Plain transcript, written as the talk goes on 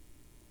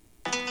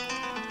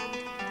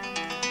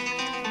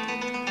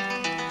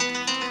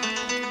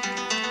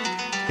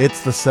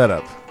It's the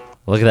setup.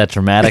 Look at that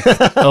dramatic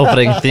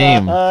opening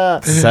theme.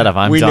 Setup.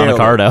 I'm John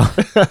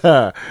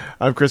Accardo.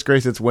 I'm Chris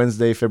Grace. It's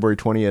Wednesday, February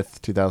 20th,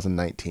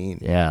 2019.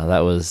 Yeah, that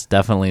was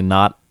definitely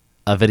not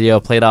a video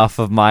played off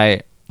of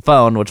my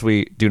phone, which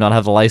we do not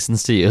have the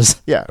license to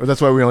use. Yeah, that's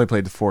why we only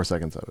played 4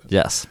 seconds of it.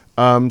 Yes.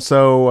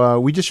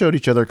 So we just showed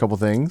each other a couple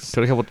things.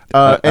 Showed a couple,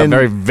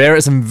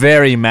 and some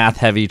very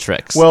math-heavy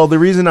tricks. Well, the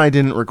reason I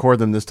didn't record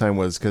them this time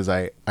was because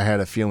I had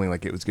a feeling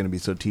like it was going to be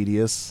so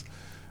tedious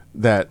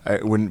that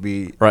it wouldn't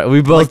be... Right,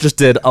 we both just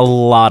did a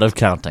lot of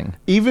counting.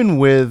 Even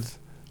with,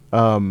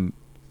 audio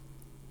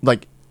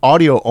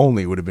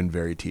only would have been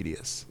very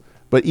tedious.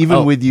 But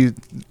even with you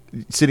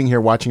sitting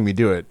here watching me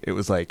do it, it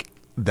was like,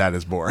 that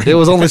is boring. It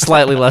was only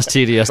slightly less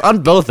tedious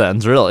on both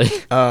ends, really.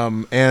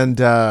 And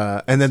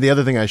then the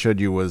other thing I showed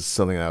you was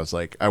something that I was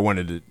like, I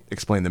wanted to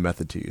explain the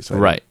method to you. So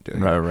right.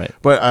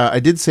 But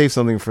I did save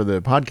something for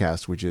the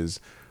podcast, which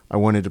is I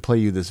wanted to play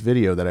you this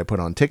video that I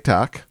put on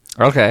TikTok.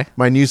 Okay.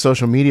 My new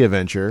social media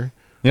venture.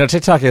 You know,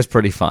 TikTok is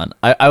pretty fun.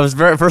 I was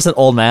first an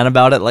old man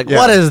about it. Like,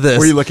 what is this?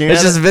 Were you looking at it?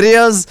 It's just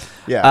videos?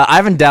 Yeah. I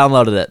haven't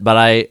downloaded it,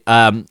 but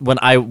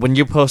when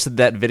you posted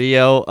that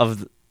video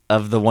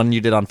of the one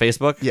you did on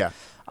Facebook,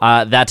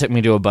 that took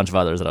me to a bunch of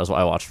others that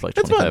I watched for like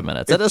 25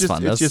 minutes. It is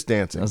fun. It's just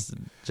dancing. It's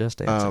just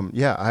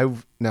dancing. I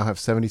now have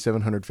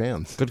 7,700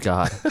 fans. Good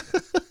God.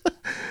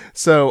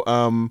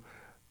 So,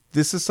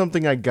 this is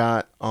something I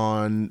got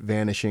on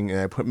Vanishing, and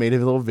I made a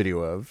little video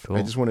of. Cool.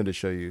 I just wanted to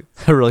show you.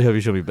 I really hope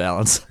you show me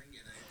balance.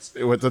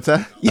 What's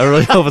that? I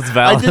really hope it's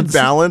balance. I did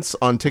balance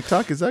on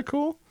TikTok. Is that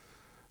cool?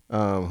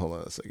 Hold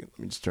on a second. Let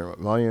me just turn up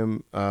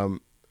volume.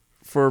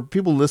 For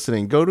people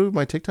listening, go to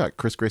my TikTok,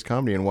 Chris Grace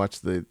Comedy, and watch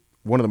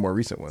one of the more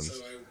recent ones.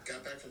 So I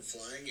got back from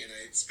flying, and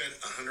I spent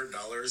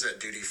 $100 at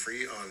duty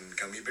free on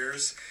gummy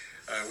bears,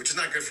 which is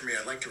not good for me.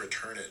 I'd like to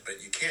return it,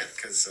 but you can't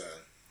because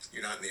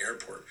you're not in the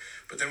airport.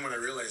 But then what I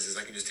realized is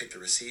I can just take the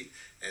receipt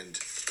and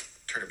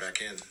turn it back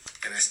in,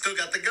 and I still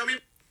got the gummy.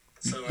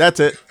 So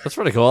that's it. That's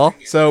pretty cool.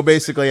 So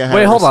basically, I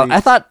had hold on. I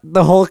thought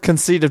the whole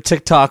conceit of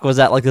TikTok was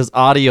that like this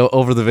audio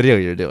over the video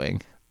you're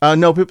doing.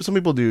 No, some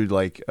people do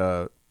like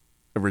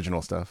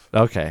original stuff.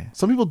 Okay.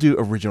 Some people do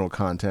original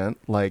content,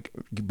 like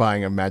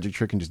buying a magic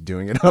trick and just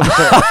doing it on there.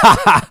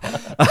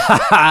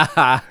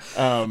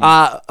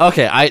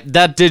 Okay,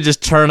 that did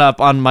just turn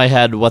up on my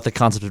head what the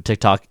concept of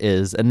TikTok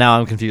is, and now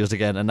I'm confused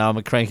again, and now I'm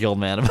a cranky old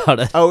man about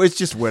it. Oh, it's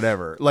just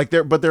whatever.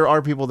 But there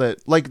are people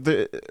that like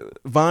the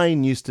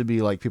Vine used to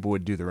be like people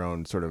would do their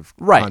own sort of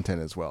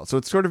content as well. So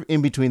it's sort of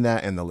in between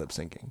that and the lip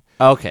syncing.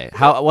 Okay.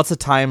 What's the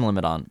time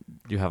limit on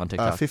you have on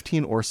TikTok?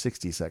 15 or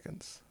 60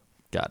 seconds.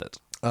 Got it.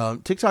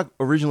 TikTok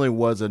originally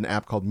was an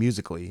app called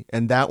Musical.ly,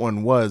 and that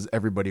one was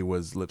everybody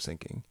was lip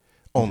syncing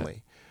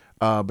only.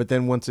 Okay. But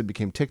then once it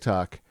became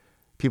TikTok,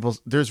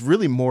 there's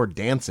really more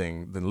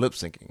dancing than lip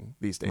syncing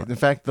these days. Right. In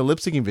fact, the lip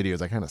syncing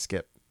videos I kind of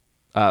skip.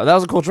 That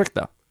was a cool trick,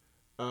 though.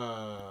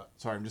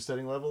 Sorry, I'm just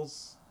setting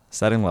levels.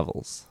 Setting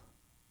levels.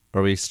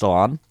 Are we still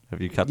on?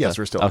 Have you cut? Yes,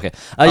 we're still. Okay.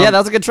 Yeah, that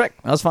was a good trick.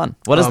 That was fun.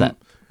 What is that?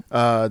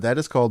 That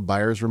is called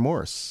Buyer's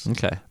Remorse.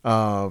 Okay.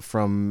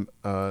 From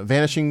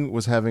Vanishing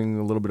was having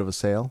a little bit of a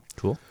sale.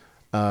 Cool.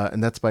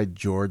 And that's by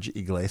George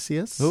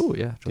Iglesias. Oh,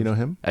 yeah. Do you know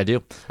him? I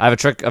do. I have a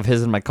trick of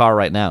his in my car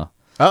right now.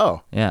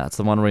 Oh. Yeah, it's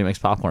the one where he makes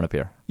popcorn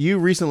appear. You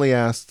recently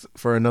asked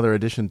for another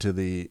addition to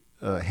the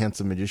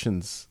Handsome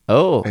Magicians.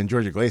 Oh. And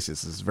George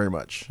Iglesias is very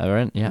much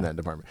in that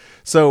department.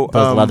 So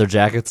those leather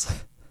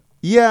jackets?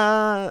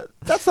 Yeah,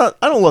 I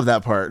don't love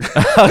that part.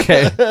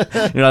 Okay.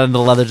 You're not into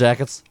leather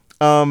jackets?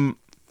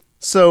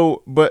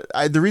 So, but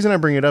the reason I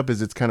bring it up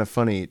is it's kind of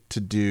funny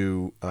to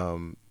do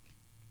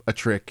a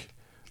trick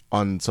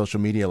on social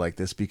media like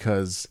this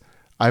because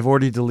I've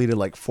already deleted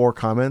like 4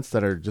 comments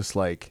that are just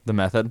like the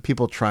method.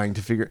 People trying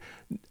to figure.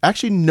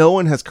 Actually, no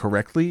one has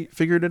correctly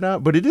figured it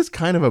out, but it is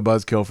kind of a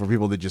buzzkill for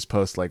people to just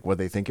post like what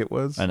they think it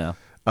was. I know.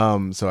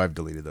 So I've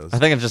deleted those. I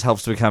think it just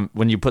helps to become,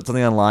 when you put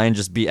something online,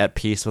 just be at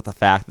peace with the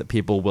fact that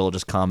people will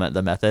just comment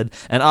the method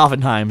and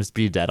oftentimes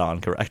be dead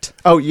on correct.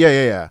 Oh,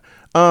 yeah.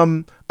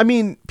 I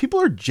mean, people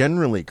are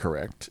generally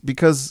correct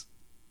because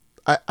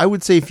I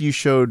would say if you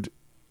showed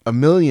 1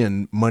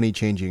 million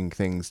money-changing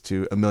things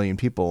to 1 million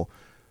people,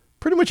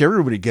 pretty much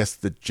everybody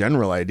guessed the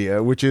general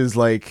idea, which is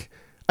like,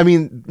 I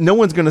mean, no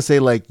one's going to say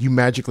like, you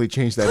magically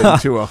changed that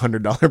into a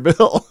 $100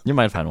 bill. You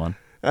might find one.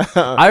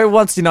 I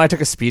once, I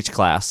took a speech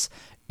class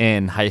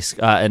in high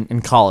school,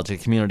 in college, a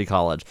community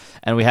college,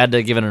 and we had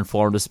to give an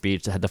informative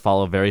speech that had to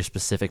follow very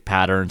specific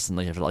patterns, and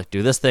you have to like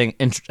do this thing,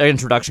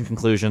 introduction,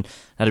 conclusion,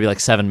 had to be like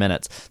 7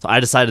 minutes. So I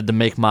decided to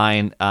make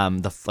mine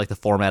the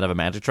format of a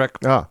magic trick.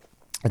 Oh.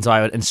 And so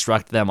I would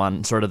instruct them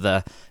on sort of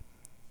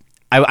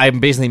I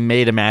basically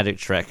made a magic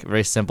trick, a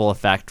very simple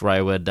effect where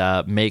I would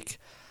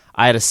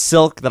I had a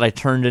silk that I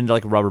turned into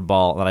like a rubber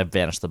ball, and then I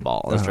vanished the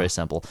ball. It was very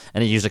simple,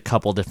 and it used a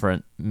couple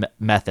different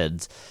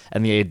methods,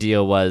 and the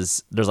idea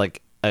was there's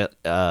like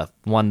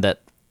one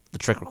that the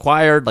trick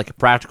required, like a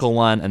practical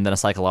one, and then a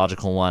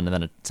psychological one, and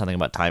then something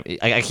about time.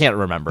 I can't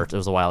remember. It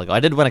was a while ago. I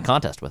did win a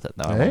contest with it,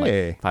 though. I won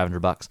like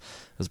 $500. It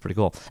was pretty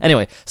cool.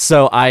 Anyway,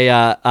 so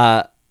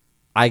I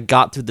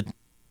got through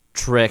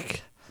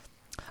trick.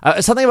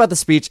 Something about the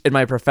speech, and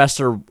my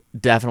professor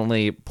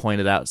definitely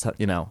pointed out,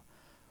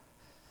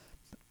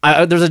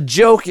 there's a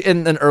joke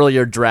in an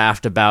earlier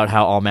draft about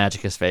how all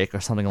magic is fake or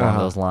something along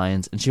those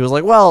lines. And she was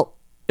like, well,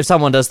 if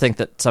someone does think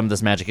that some of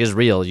this magic is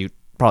real, you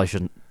probably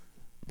shouldn't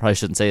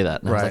say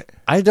that. And I was like,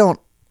 I don't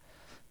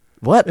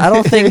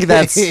think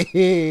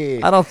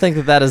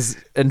that is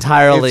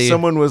entirely. If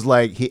someone was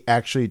like, he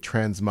actually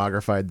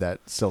transmogrified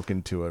that silk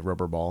into a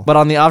rubber ball. But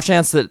on the off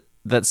chance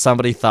that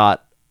somebody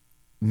thought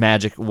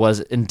magic was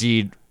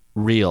indeed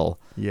real,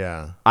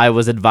 I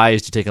was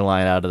advised to take a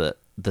line out of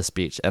the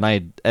speech, and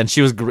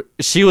she was going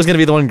to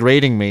be the one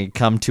grading me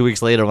come 2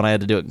 weeks later when I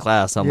had to do it in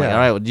class. So I'm like, all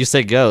right, what you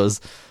say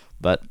goes.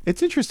 But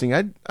it's interesting.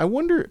 I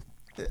wonder.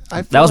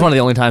 That was one of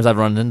the only times I've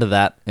run into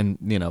that in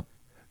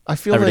I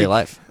feel everyday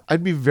like life.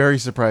 I'd be very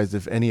surprised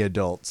if any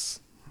adults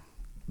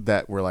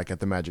that were like at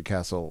the Magic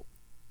Castle,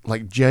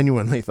 like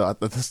genuinely thought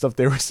that the stuff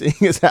they were seeing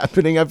is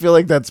happening. I feel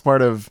like that's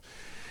part of.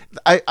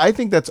 I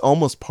think that's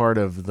almost part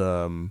of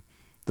the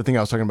thing I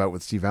was talking about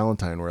with Steve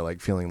Valentine, where like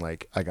feeling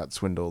like I got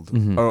swindled.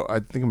 Mm-hmm. Oh, I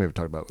think I may have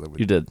talked about it.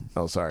 You did.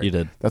 Oh, sorry. You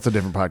did. That's a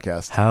different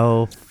podcast.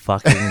 How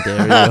fucking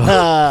dare you?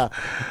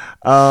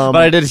 But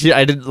I did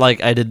hear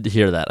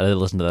that. I did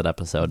listen to that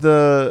episode.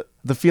 The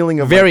feeling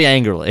of very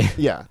angrily.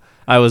 Yeah.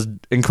 I was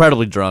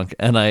incredibly drunk,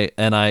 and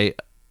I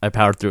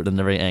powered through it in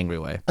a very angry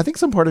way. I think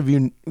some part of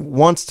you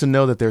wants to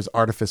know that there's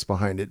artifice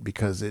behind it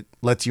because it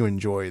lets you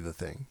enjoy the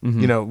thing.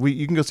 Mm-hmm.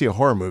 You can go see a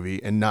horror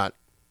movie and not,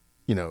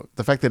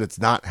 the fact that it's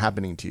not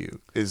happening to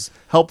you is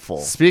helpful.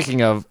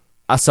 Speaking of,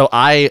 I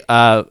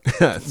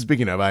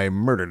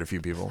murdered a few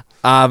people.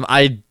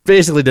 I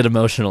basically did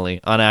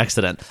emotionally on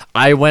accident.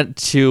 I went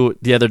to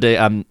the other day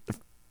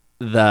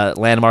the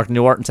Landmark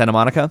New Art in Santa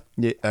Monica.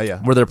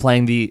 Where they're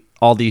playing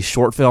all these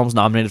short films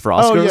nominated for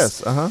Oscars. Oh,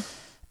 yes. Uh-huh.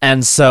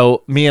 And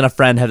so me and a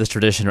friend have this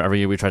tradition where every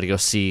year we try to go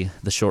see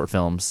the short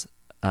films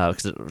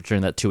because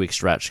during that 2-week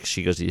stretch,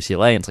 she goes to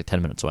UCLA and it's like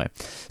 10 minutes away.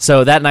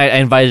 So that night I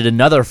invited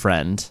another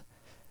friend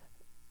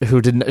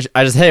who didn't.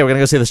 I just, hey, we're going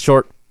to go see the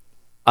short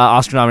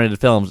Oscar-nominated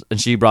films. And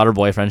she brought her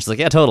boyfriend. She's like,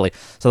 yeah, totally.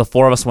 So the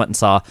four of us went and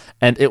saw.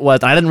 And it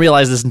was, I didn't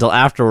realize this until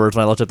afterwards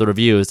when I looked up the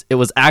reviews. It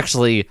was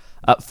actually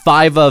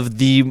 5 of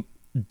the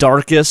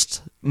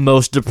darkest,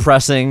 most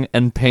depressing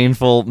and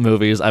painful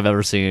movies I've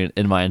ever seen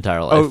in my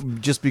entire life. Oh,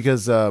 just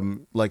because,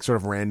 sort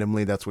of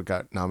randomly, that's what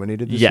got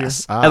nominated this year?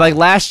 Yes. And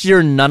last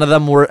year, none of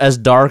them were as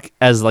dark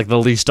as the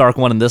least dark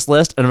one in this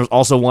list, and there was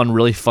also one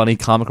really funny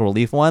comic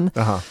relief one.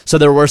 Uh-huh. So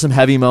there were some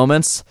heavy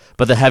moments,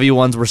 but the heavy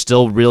ones were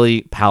still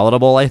really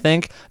palatable, I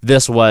think.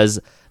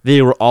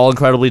 They were all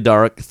incredibly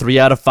dark. 3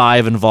 out of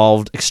 5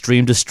 involved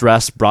extreme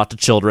distress brought to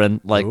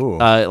children,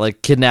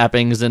 like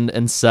kidnappings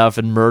and stuff,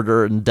 and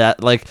murder and death.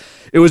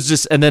 It was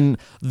just, and then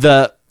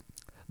the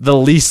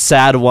least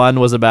sad one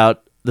was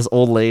about this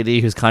old lady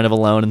who's kind of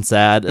alone and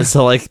sad. And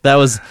so that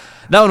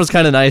one was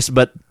kind of nice,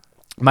 but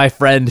my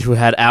friend who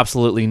had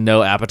absolutely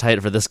no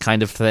appetite for this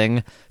kind of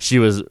thing, she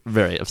was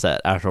very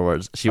upset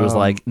afterwards. She was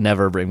like,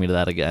 never bring me to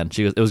that again.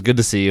 It was good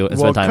to see you and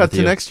spend time with you.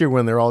 Cut to next year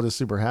when they're all just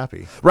super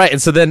happy. Right.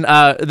 And so then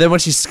when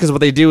because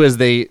what they do is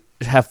they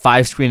have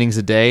 5 screenings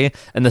a day,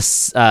 and the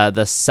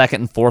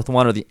second and fourth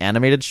one are the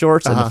animated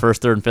shorts, and the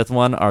first, third, and fifth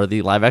one are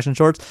the live action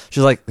shorts.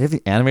 She's like, they have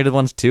the animated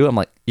ones too? I'm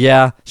like,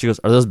 yeah. She goes,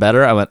 are those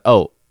better? I went,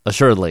 oh,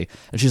 assuredly.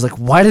 And she's like,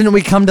 why didn't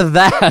we come to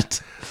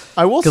that?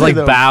 I will say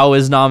though, Bao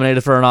is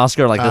nominated for an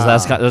Oscar.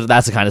 That's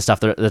the kind of stuff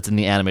that's in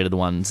the animated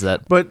ones.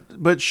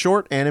 But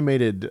short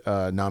animated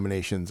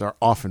nominations are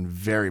often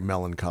very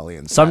melancholy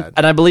and sad.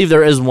 And I believe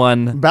there is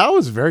one. Bao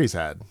is very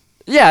sad.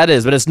 Yeah, it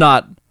is, but it's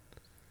not.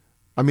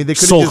 I mean, they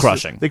could soul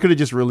crushing. They could have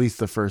just released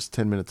the first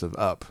 10 minutes of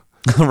Up,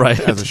 right,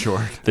 as a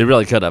short. They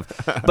really could have.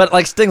 But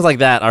things like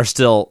that are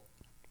still,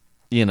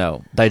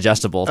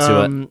 digestible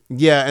to it.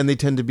 Yeah, and they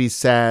tend to be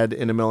sad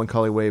in a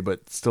melancholy way,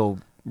 but still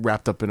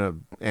wrapped up in a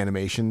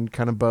animation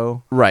kind of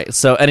bow. Right.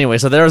 So anyway,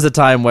 there was a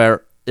time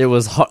where it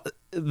was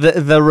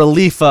the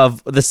relief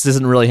of this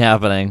isn't really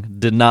happening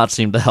did not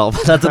seem to help.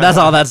 That's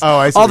all. All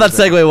that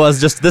segue was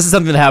just, this is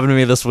something that happened to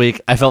me this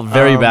week. I felt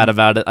very bad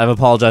about it. I've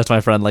apologized to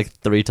my friend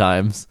 3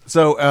 times.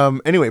 So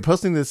anyway,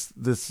 posting this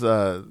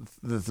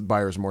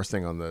buyer's remorse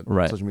thing on the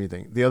social media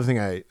thing. The other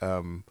thing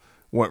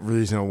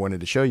reason I wanted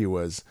to show you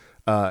was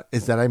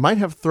is that I might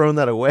have thrown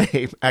that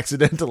away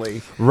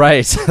accidentally.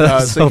 Right.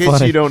 So in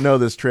case you don't know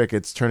this trick,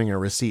 it's turning a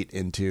receipt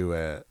into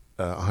a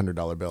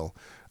 $100 bill.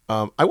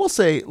 I will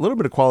say a little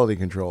bit of quality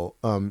control.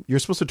 You're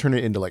supposed to turn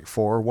it into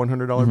 4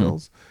 $100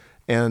 bills,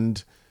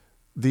 and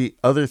the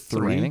other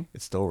 3.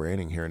 It's still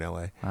raining here in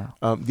LA.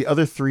 Wow. The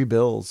other 3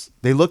 bills,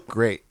 they look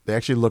great. They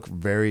actually look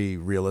very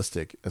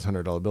realistic as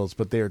 $100 bills,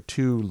 but they are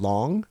too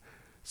long.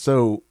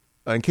 So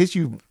in case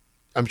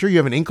I'm sure you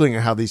have an inkling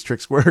of how these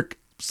tricks work.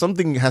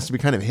 Something has to be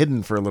kind of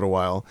hidden for a little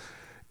while,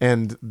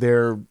 and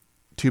they're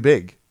too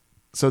big.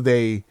 So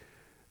they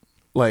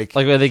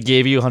they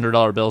gave you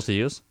 $100 bills to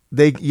use.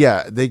 They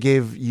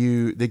give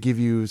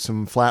you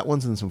some flat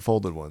ones and some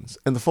folded ones,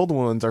 and the folded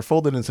ones are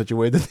folded in such a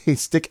way that they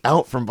stick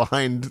out from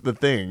behind the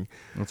thing.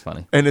 That's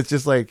funny. And it's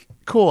just like,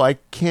 cool. I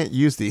can't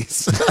use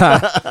these.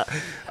 But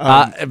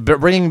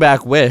bringing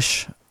back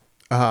Wish.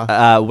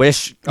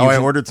 Wish. I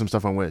ordered some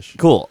stuff on Wish.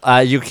 Cool.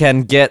 You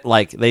can get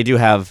they do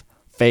have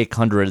fake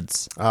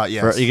hundreds.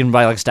 Yes. You can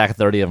buy a stack of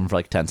 30 of them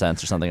for 10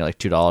 cents or something, like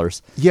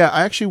 $2. Yeah,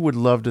 I actually would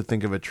love to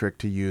think of a trick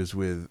to use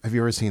with. Have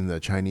you ever seen the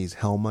Chinese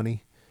hell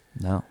money?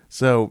 No.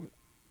 So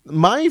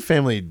my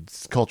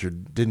family's culture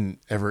didn't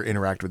ever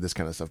interact with this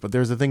kind of stuff, but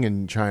there's a thing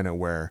in China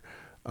where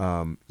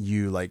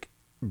you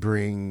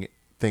bring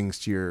things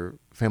to your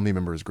family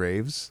members'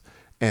 graves,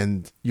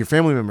 and your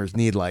family members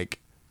need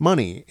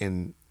money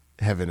in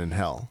heaven and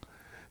hell.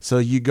 So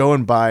you go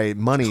and buy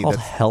money. It's called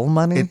hell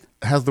money? It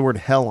has the word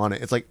hell on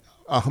it. It's like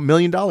 $1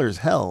 million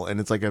hell, and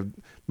it's like a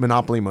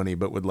monopoly money,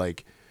 but with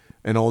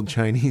an old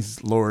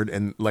Chinese lord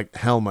and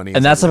hell money.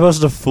 And that's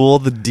supposed to fool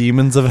the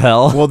demons of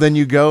hell? Well, then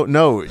you go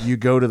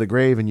to the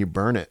grave and you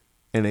burn it,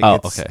 and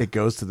it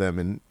goes to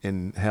them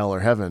in hell or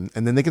heaven,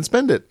 and then they can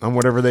spend it on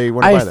whatever they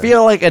want to buy. I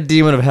feel like a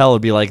demon of hell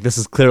would be this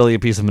is clearly a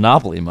piece of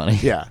monopoly money.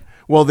 Yeah.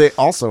 Well, they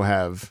also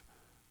have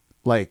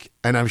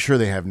and I'm sure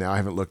they have now. I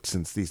haven't looked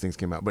since these things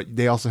came out, but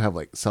they also have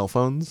cell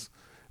phones,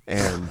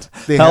 and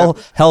they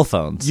hell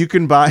phones. You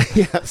can buy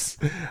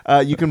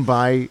you can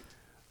buy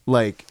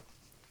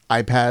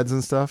iPads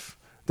and stuff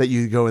that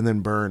you go and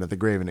then burn at the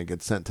grave, and it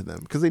gets sent to them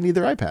because they need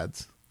their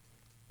iPads.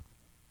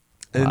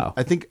 And wow.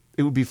 I think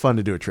it would be fun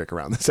to do a trick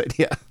around this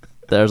idea.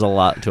 There's a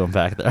lot to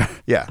unpack there.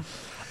 Yeah.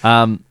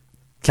 Can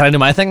I do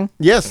my thing?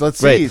 Yes, let's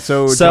see.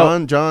 So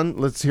John,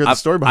 let's hear the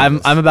story behind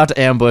this. I'm about to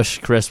ambush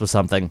Chris with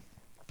something.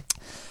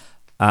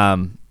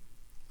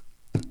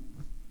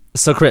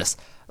 So Chris,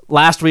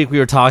 last week we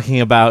were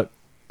talking about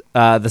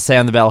the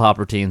Sam the Bellhop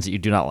routines that you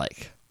do not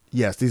like.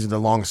 Yes, these are the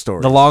long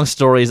stories. The long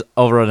stories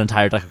over an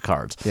entire deck of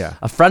cards. Yeah.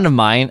 A friend of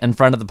mine and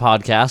friend of the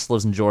podcast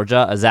lives in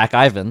Georgia, Zach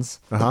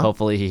Ivans.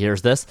 Hopefully he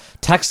hears this.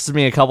 Texted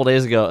me a couple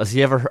days ago. Has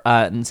he ever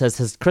and says,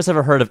 "Has Chris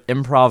ever heard of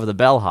Improv the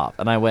Bellhop?"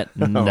 And I went,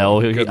 "No,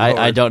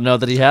 I don't know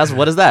that he has.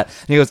 What is that?"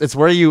 And he goes, "It's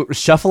where you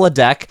shuffle a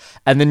deck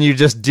and then you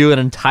just do an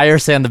entire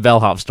Sam the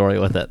Bellhop story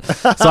with it."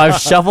 So I've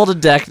shuffled a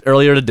deck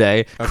earlier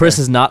today. Okay. Chris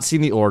has not seen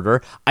the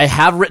order. I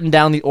have written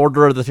down the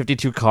order of the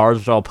 52 cards,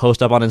 which I'll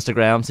post up on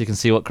Instagram so you can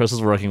see what Chris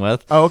is working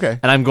with. Oh, okay.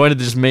 And I'm going to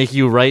just make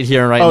you right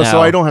here and right now. Oh,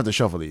 so I don't have to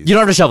shuffle these. You don't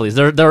have to shuffle these.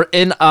 They're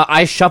in.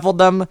 I shuffled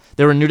them.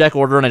 They were in new deck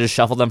order, and I just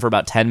shuffled them for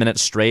about 10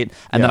 minutes straight.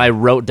 And then I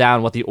wrote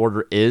down what the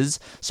order is,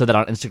 so that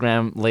on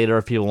Instagram later,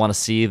 if people want to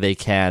see, they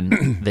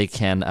can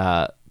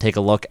take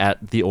a look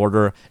at the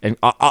order. And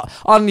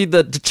I'll need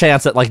the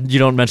chance that you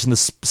don't mention the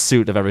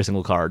suit of every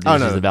single card. You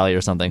use the value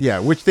or something. Yeah,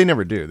 which they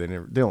never do. They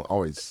don't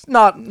always.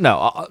 Not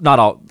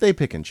all. They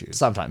pick and choose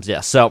Sometimes. Yeah.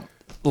 So.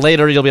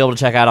 Later, you'll be able to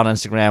check out on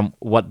Instagram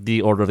what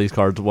the order of these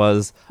cards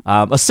was.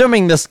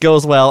 Assuming this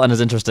goes well and is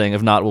interesting.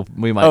 If not,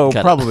 we might. Oh,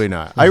 probably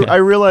not. I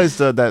realized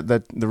that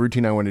the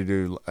routine I wanted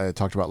to do, I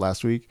talked about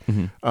last week.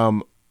 Mm-hmm.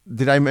 I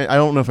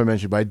don't know if I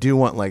mentioned, but I do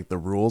want the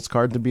rules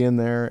card to be in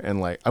there,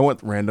 and I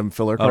want random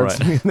filler cards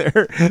to be in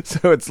there.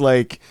 So it's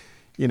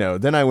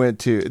then I went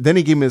to. Then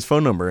he gave me his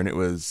phone number, and it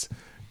was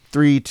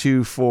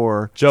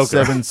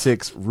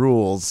 32476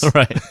 rules.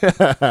 Right.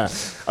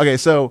 Okay,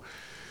 so.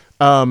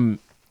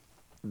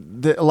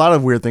 A lot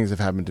of weird things have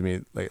happened to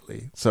me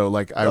lately. So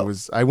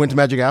I went to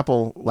Magic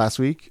Apple last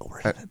week.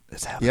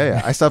 It's happening.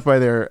 Yeah. I stopped by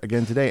there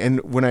again today. And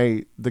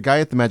when the guy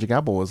at the Magic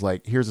Apple was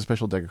like, "Here's a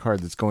special deck of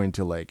cards that's going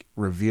to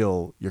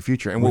reveal your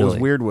future." And what was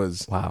weird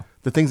was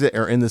the things that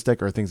are in this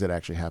deck are things that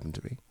actually happened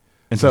to me.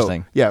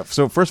 Interesting.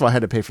 So first of all, I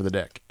had to pay for the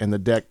deck, and the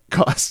deck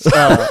cost.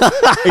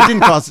 It didn't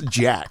cost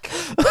jack.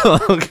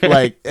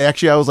 Okay.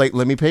 Actually, I was like,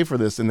 "Let me pay for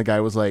this," and the guy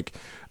was like,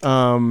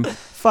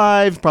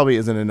 $5 probably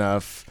isn't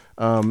enough.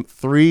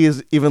 3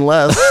 is even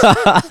less.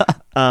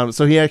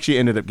 So he actually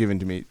ended up giving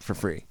to me for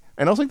free.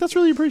 And I was like, that's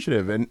really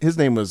appreciative. And his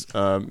name was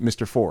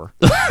Mr. 4.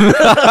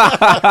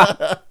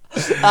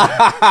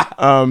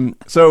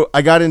 So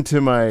I got into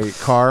my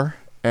car,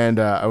 and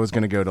I was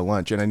going to go to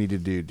lunch, and I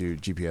needed to do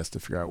GPS to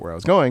figure out where I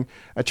was going.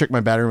 I checked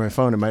my battery on my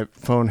phone, and my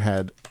phone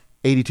had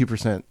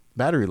 82%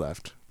 battery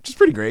left, which is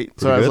pretty great.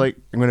 So I was like,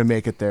 I'm going to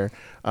make it there.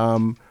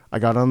 I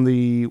got on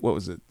the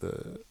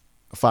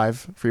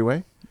 5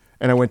 freeway.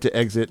 And I went to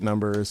exit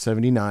number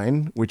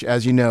 79, which,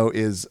 as you know,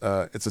 is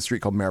it's a street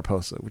called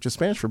Mariposa, which is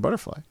Spanish for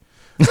butterfly.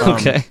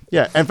 Okay.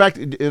 Yeah. In fact,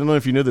 I don't know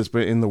if you knew this,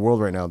 but in the world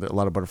right now, a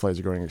lot of butterflies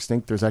are going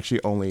extinct. There's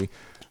actually only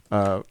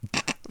 5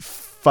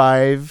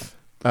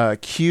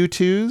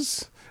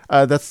 Q2s.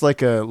 That's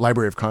like a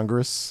Library of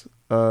Congress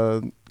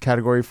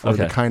category for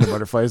the kind of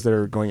butterflies that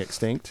are going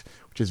extinct,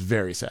 which is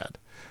very sad.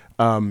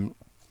 So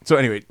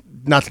anyway,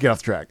 not to get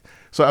off track.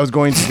 So I was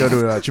going to go to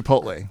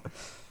Chipotle.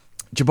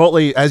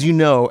 Chipotle, as you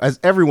know, as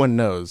everyone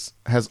knows,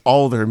 has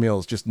all their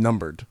meals just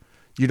numbered.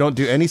 You don't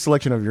do any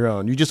selection of your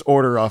own. You just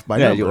order off by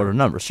number. Yeah, you order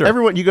numbers, sure.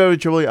 Everyone, you go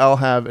to Chipotle, I'll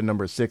have a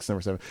number 6,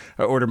 number 7.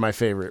 I ordered my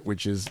favorite,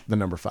 which is the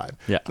number 5.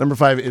 Yeah. Number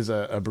 5 is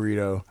a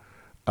burrito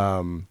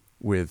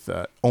with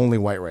only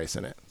white rice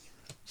in it.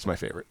 It's my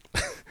favorite.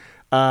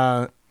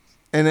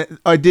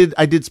 I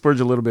did splurge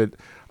a little bit.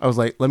 I was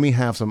like, let me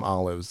have some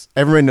olives.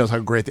 Everybody knows how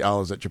great the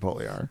olives at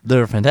Chipotle are.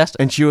 They're fantastic.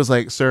 And she was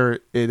like, sir,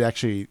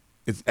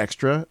 it's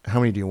extra. How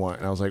many do you want?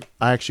 And I was like,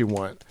 I actually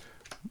want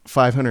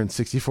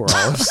 564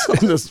 olives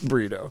in this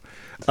burrito.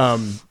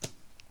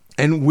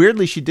 And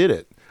weirdly, she did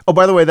it. Oh,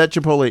 by the way, that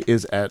Chipotle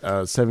is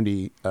at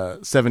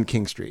 77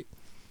 King Street.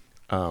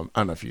 I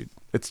don't know if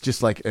it's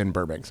just like in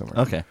Burbank somewhere.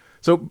 Okay.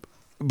 So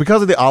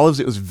because of the olives,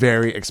 it was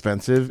very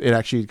expensive. It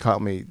actually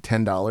cost me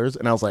 $10.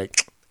 And I was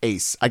like,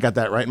 ace. I got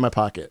that right in my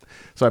pocket.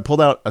 So I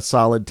pulled out a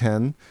solid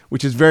 10,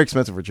 which is very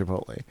expensive for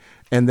Chipotle.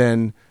 And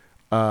then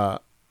I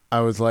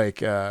was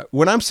like,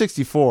 when I'm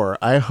 64,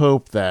 I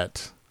hope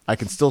that I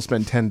can still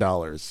spend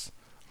 $10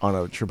 on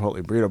a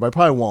Chipotle burrito, but I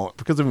probably won't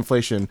because of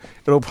inflation.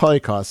 It'll probably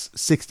cost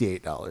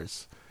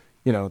 $68.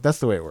 That's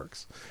the way it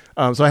works.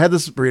 So I had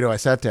this burrito. I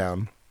sat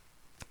down,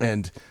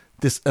 and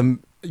this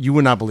you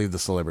would not believe the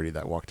celebrity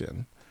that walked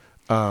in.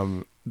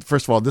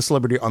 First of all, this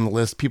celebrity on the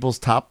list, people's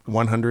top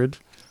 100,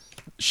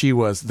 she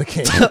was the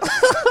king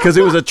because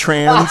it was a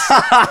trans.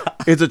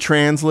 It's a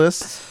trans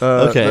list.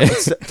 Okay.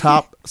 The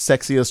top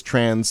sexiest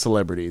trans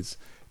celebrities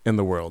in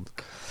the world.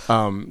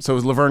 So it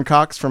was Laverne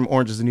Cox from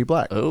Orange is the New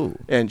Black. Oh.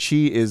 And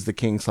she is the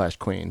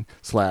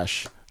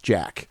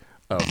king/queen/Jack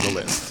of the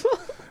list.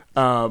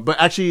 But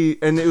actually,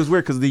 and it was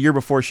weird because the year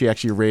before she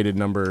actually rated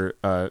number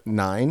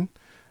 9.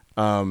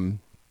 And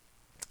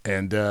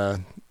I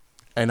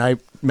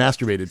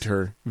masturbated to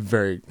her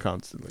very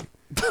constantly.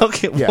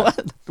 Okay, Yeah.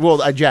 what?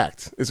 Well, I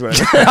jacked is what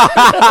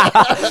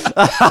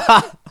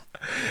I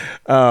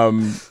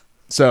meant.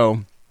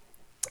 So,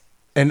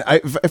 and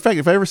in fact,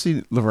 if I ever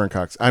see Laverne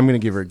Cox, I'm going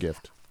to give her a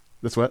gift.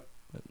 That's what?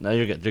 No,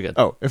 you're good. You're good.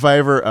 Oh, if I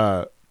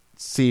ever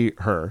see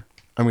her,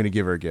 I'm going to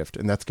give her a gift,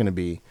 and that's going to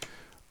be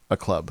a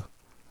club.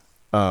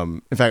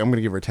 In fact, I'm going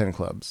to give her 10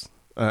 clubs.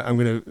 I'm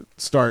going to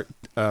start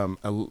a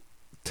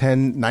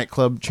 10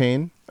 nightclub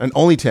chain, and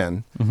only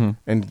 10,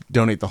 and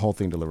donate the whole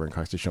thing to Laverne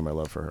Cox to show my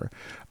love for her.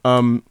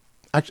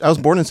 Actually, I was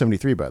born in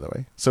 73, by the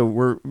way,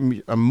 so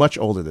I'm much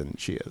older than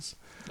she is.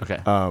 Okay.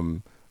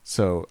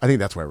 So I think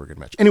that's why we're a good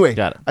match. Anyway,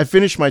 Got it. I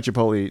finished my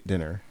Chipotle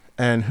dinner,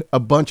 and a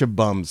bunch of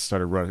bums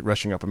started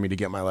rushing up on me to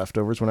get my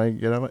leftovers when I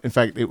get out. In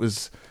fact, it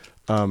was,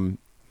 well,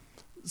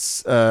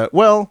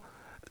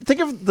 think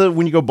of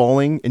when you go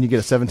bowling and you get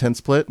a 7-10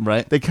 split.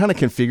 Right. They kind of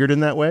configured in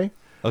that way.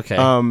 Okay.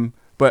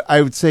 But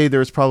I would say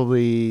there's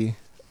probably,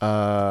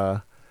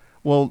 near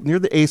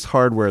the Ace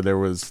Hardware, there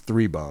was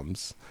 3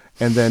 bums.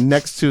 And then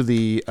next to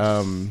the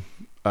 4,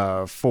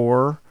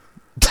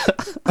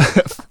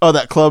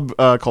 that club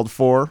called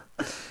 4.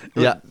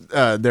 Yeah.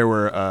 There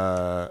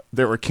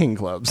were king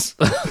clubs.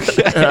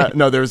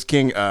 No, there was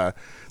king.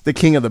 The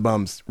king of the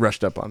bums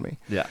rushed up on me.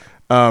 Yeah.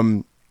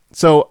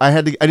 So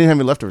I didn't have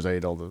any leftovers. I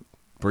ate all the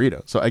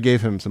burrito. So I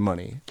gave him some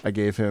money. I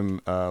gave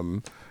him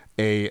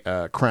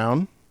a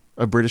crown,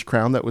 a British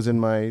crown that was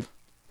in my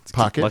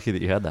pocket. Lucky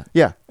that you had that.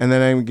 Yeah, and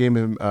then I gave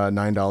him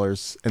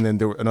 $9, and then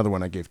there were another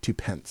one I gave 2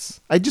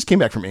 pence. I just came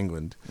back from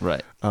England.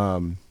 Right.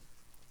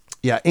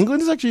 Yeah,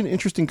 England is actually an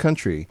interesting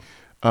country.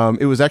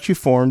 It was actually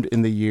formed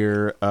in the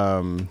year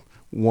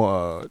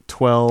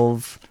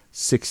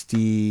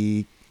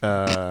 1260.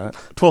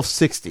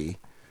 1260.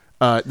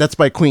 That's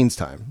by Queen's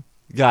time.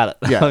 Got it.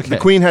 Yeah, Okay. the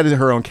Queen had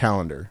her own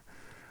calendar.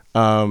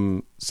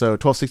 So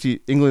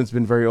 1260, England's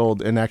been very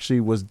old and actually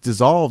was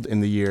dissolved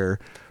in the year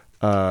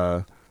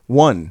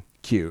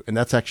 1Q, and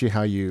that's actually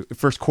how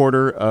first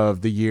quarter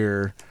of the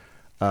year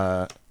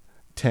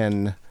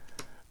 10.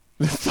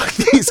 Fuck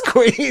these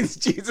queens,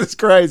 Jesus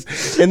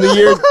Christ! In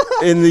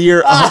the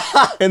year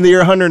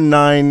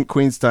 109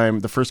 Queen's time,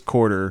 the first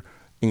quarter,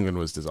 England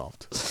was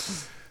dissolved.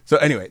 So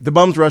anyway, the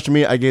bums rushed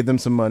me. I gave them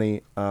some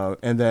money,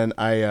 and then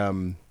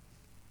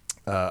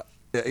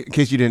in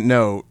case you didn't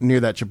know, near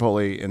that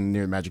Chipotle and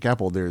near Magic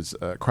Apple, there's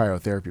a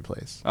cryotherapy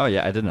place. Oh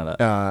yeah, I did know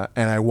that.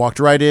 And I walked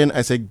right in.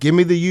 I said, "Give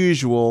me the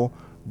usual.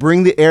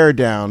 Bring the air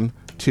down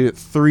to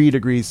 3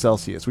 degrees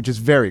Celsius, which is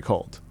very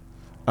cold."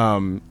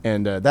 And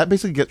that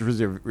basically gets rid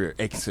of your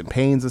aches and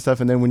pains and stuff.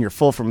 And then when you're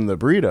full from the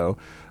burrito,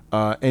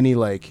 any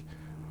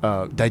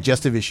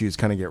digestive issues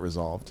kind of get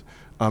resolved.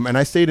 And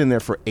I stayed in there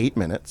for 8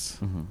 minutes,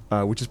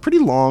 which is pretty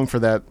long for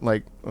that,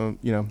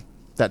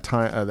 that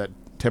time, that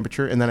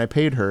temperature. And then I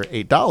paid her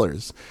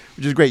 $8,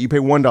 which is great. You pay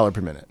 $1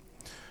 per minute.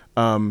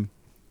 And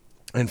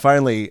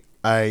finally,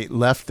 I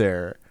left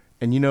there,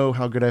 and you know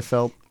how good I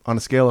felt? On a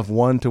scale of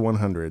 1 to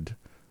 100,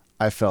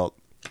 I felt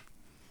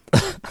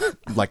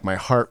like my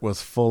heart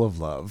was full of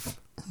love.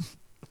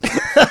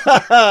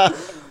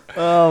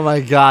 Oh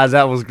my God,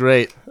 that was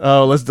great.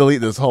 Oh, let's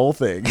delete this whole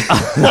thing.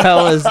 That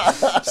was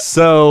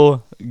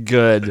so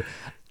good.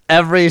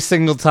 Every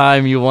single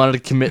time you wanted to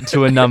commit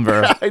to a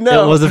number, I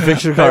know. it was a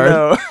picture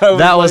card.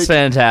 That was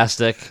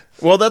fantastic.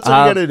 Well, that's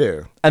what we got to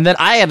do. And then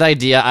I had an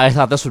idea. I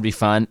thought this would be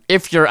fun.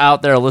 If you're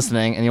out there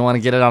listening and you want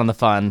to get it on the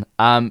fun,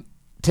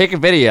 take a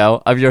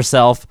video of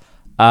yourself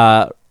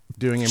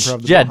Doing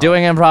improv.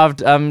 doing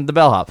improv, the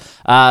bellhop.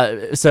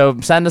 So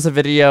send us a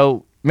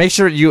video make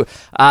sure you.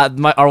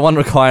 Our one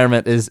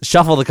requirement is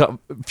shuffle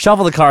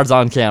the cards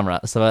on camera,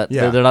 so that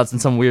they're not in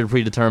some weird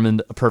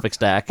predetermined perfect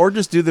stack, or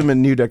just do them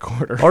in new deck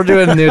order, or do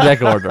it in new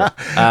deck order.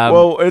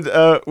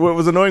 What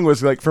was annoying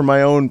was like for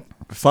my own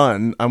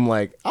fun, I'm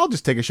like, I'll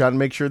just take a shot and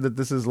make sure that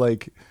this is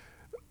like.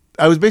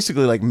 I was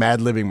basically like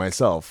mad-libbing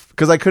myself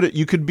because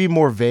you could be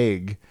more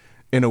vague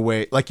in a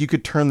way, like you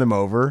could turn them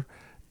over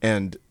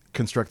and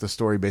construct the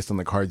story based on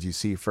the cards you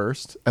see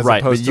first, as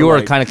right? opposed But to you were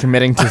like, kind of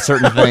committing to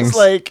certain things, it's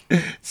like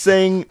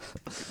saying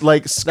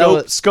like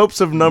scopes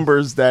of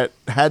numbers that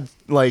had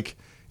like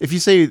if you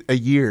say a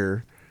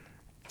year,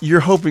 you're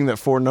hoping that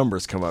 4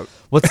 numbers come up.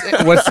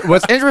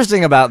 What's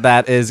interesting about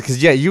that is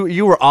because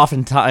you were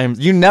oftentimes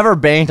you never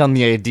banked on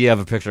the idea of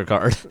a picture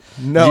card.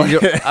 No,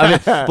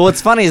 but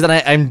what's funny is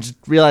that I'm just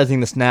realizing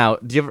this now.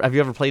 Have you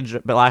ever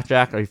played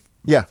blackjack?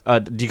 Yeah.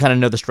 Do you kind of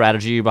know the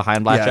strategy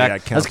behind blackjack? Yeah,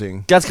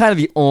 counting. That's kind of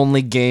the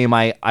only game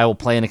I will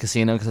play in a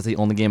casino because it's the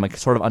only game I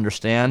sort of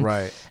understand.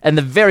 Right. And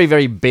the very,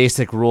 very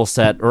basic rule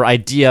set or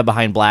idea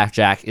behind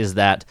blackjack is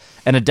that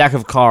in a deck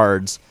of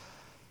cards,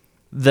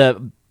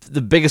 the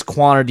biggest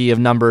quantity of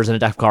numbers in a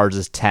deck of cards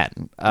is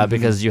 10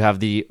 because you have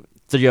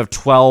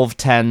 12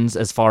 tens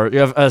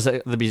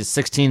there'd be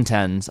 16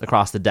 tens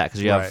across the deck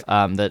because you have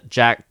the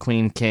jack,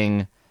 queen,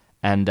 king,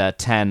 and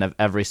 10 of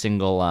every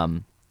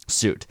single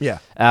suit. Yeah.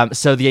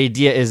 So the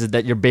idea is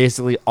that you're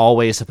basically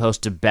always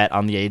supposed to bet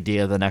on the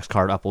idea the next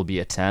card up will be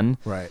a 10.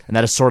 Right. And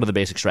that is sort of the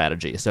basic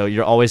strategy. So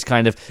you're always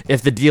kind of,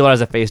 if the dealer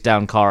has a face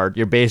down card,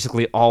 you're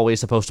basically always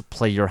supposed to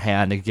play your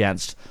hand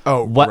against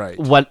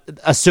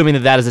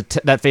assuming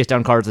that face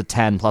down card is a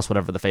 10 plus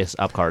whatever the face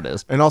up card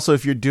is. And also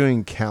if you're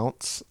doing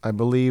counts, I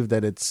believe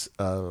that it's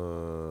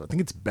I think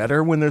it's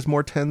better when there's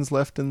more 10s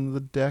left in the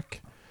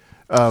deck.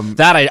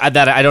 That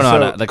I don't know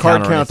how to the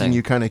card counting counting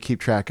you kind of keep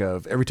track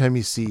of. Every time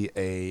you see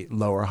a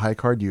low or high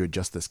card, you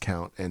adjust this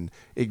count, and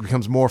it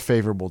becomes more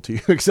favorable to you.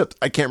 Except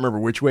I can't remember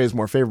which way is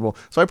more favorable,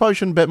 so I probably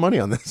shouldn't bet money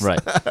on this,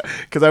 right?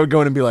 Because I would go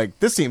in and be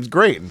like, "This seems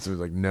great," and so it was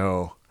like,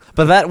 "No."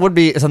 But that would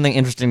be something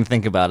interesting to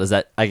think about. Is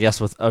that I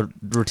guess with a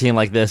routine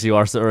like this,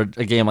 or a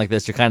game like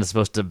this, you're kind of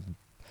supposed to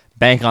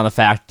bank on the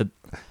fact that.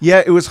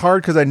 Yeah, it was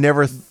hard because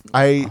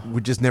I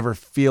would just never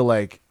feel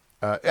like.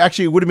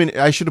 Actually, it would have been.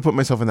 I should have put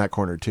myself in that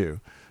corner too.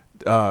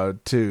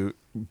 To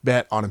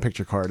bet on a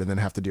picture card and then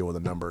have to deal with a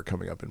number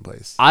coming up in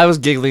place. I was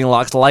giggling a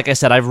lot because, like I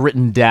said, I've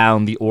written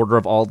down the order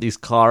of all these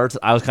cards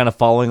I was kind of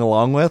following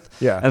along with.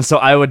 Yeah. And so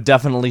I would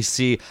definitely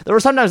see... There were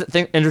sometimes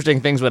interesting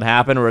things would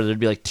happen where there'd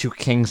be like 2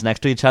 kings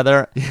next to each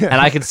other. Yeah.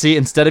 And I could see,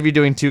 instead of you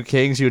doing 2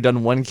 kings, you had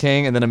done 1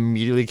 king and then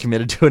immediately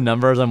committed to a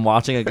number as I'm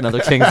watching another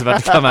king's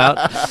about to come out.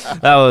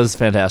 That was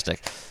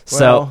fantastic.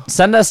 So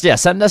send us your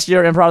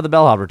improv of the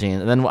bellhop routine,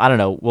 and then I don't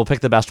know, we'll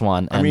pick the best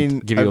one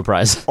and give you a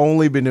prize. I've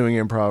only been doing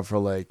improv for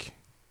like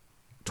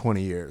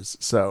 20 years,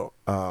 so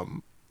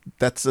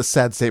that's a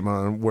sad statement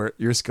on where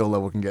your skill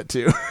level can get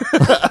to.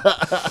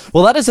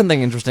 Well, that is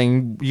something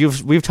interesting.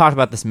 We've talked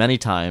about this many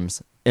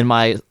times in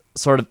my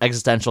sort of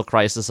existential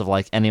crisis of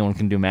like anyone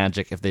can do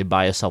magic if they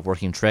buy a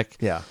self-working trick.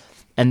 Yeah.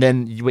 And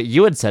then what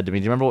you had said to me,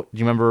 do you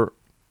remember?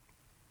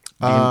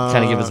 You can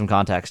kind of give us some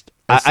context.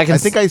 I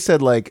think I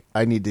said like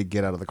I need to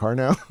get out of the car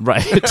now.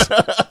 Right.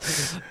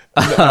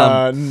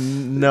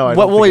 No. I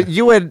don't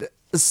you had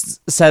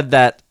said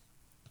that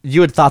you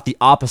had thought the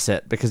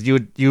opposite because you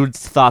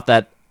thought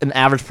that an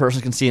average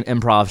person can see an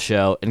improv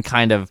show and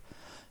kind of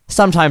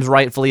sometimes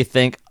rightfully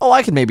think, oh,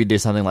 I could maybe do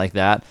something like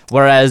that.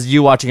 Whereas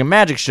you watching a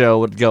magic show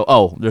would go,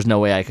 oh, there's no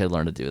way I could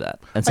learn to do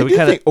that. And so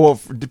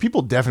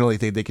people definitely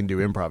think they can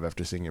do improv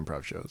after seeing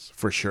improv shows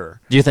for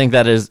sure. Do you think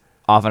that is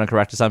often a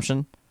correct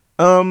assumption?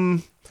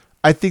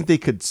 I think they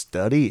could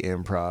study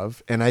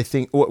improv, and I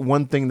think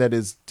one thing that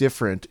is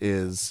different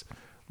is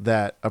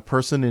that a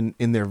person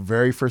in their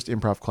very first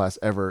improv class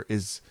ever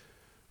is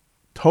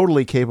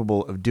totally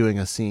capable of doing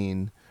a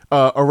scene,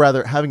 or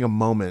rather having a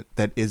moment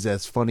that is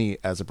as funny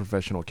as a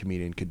professional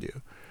comedian could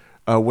do.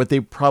 What they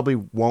probably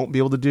won't be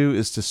able to do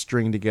is to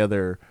string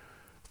together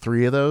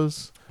 3 of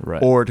those,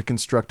 right, or to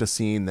construct a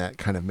scene that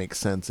kind of makes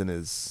sense and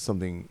is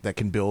something that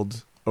can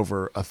build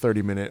over a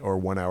 30-minute or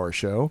 1-hour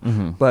show.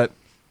 Mm-hmm. But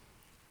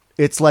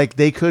it's like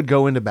they could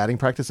go into batting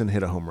practice and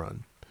hit a home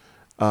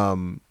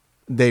run.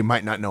 They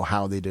might not know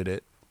how they did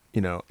it,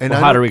 and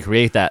how to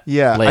recreate that.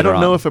 Yeah, later I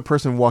don't know on. if a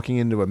person walking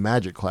into a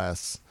magic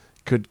class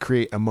could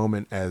create a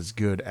moment as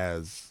good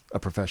as a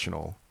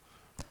professional.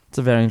 It's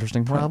a very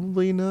interesting point.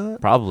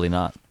 Probably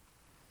not.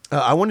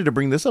 I wanted to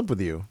bring this up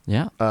with you.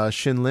 Yeah.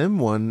 Shin Lim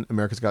won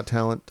America's Got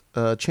Talent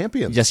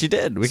champions. Yes, you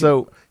did. Are we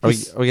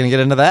going to get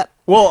into that?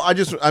 Well,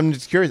 I'm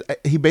just curious.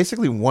 He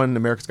basically won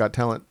America's Got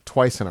Talent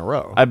twice in a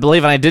row. I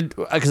believe, and I did,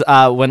 because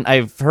when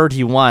I've heard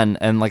he won,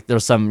 and like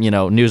there's some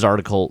news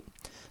article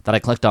that I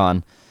clicked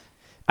on,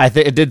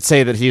 it did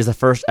say that he's the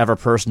first ever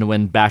person to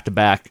win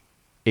back-to-back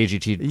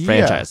AGT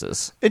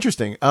franchises.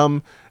 Interesting.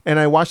 And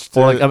I watched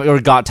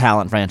or Got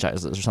Talent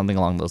franchises or something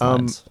along those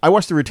lines. I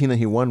watched the routine that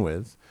he won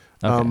with.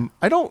 Okay.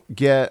 I don't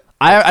get.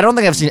 I don't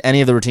think I've seen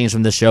any of the routines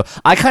from this show.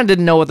 I kind of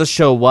didn't know what the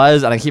show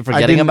was, and I keep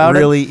forgetting about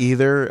really it.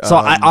 either. So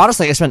I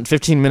honestly spent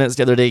 15 minutes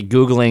the other day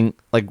Googling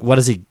like what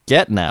does he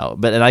get now,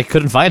 and I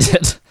couldn't find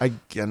it. I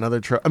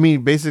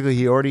mean,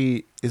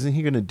 basically, isn't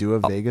he going to do a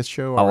Vegas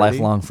show? A already?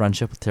 lifelong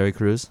friendship with Terry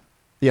Crews.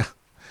 Yeah.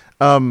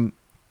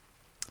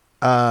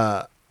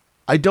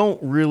 I don't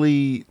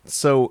really.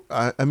 So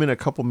I'm in a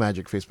couple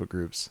Magic Facebook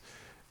groups,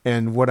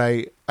 and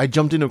I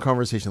jumped into a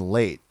conversation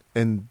late,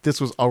 and this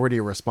was already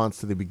a response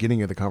to the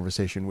beginning of the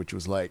conversation, which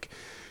was like,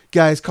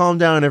 "Guys, calm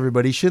down,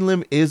 everybody. Shin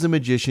Lim is a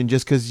magician,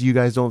 just because you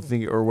guys don't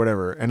think or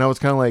whatever." And I was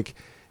kind of like,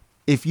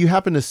 if you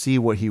happen to see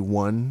what he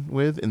won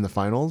with in the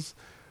finals,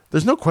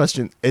 there's no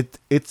question.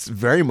 It's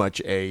very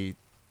much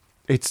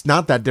it's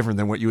not that different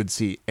than what you would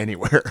see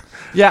anywhere.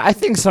 Yeah, I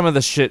think some of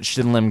the shit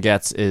Shin Lim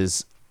gets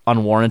is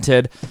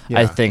unwarranted. Yeah.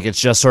 I think it's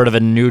just sort of a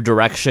new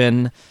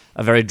direction,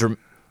 a very, that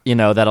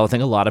I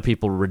think a lot of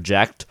people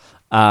reject.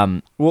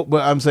 Well,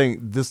 but I'm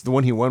saying the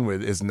one he won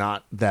with is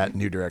not that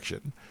new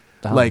direction.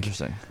 Oh, like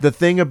interesting. the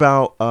thing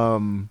about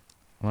I'm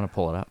gonna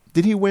pull it up.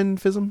 did he win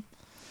FISM?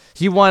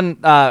 He won.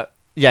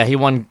 He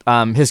won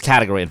his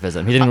category in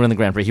FISM. He didn't win the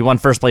Grand Prix. He won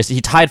first place. He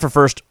tied for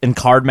first in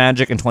Card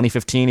Magic in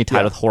 2015. He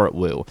tied with Horat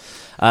Wu.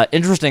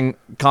 Interesting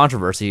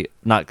controversy,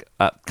 not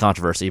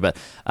controversy, but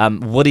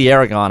Woody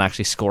Aragon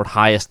actually scored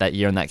highest that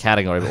year in that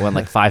category, but went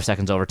like 5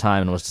 seconds over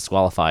time and was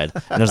disqualified.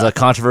 And there's a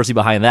controversy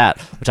behind that,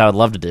 which I would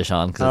love to dish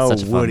on because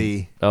it's such a fun.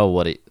 Woody. Oh,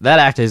 Woody. That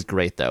act is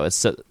great though.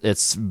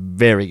 It's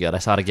very good. I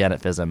saw it again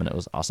at FISM and it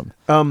was awesome.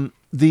 But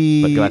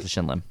go back to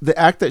Shin Lim. The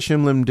act that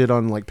Shin Lim did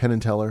on like Penn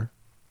and Teller,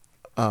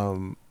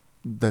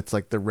 that's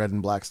like the red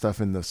and black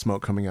stuff and the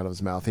smoke coming out of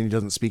his mouth, and he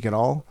doesn't speak at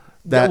all.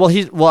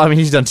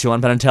 He's done 2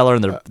 on Penn and Teller,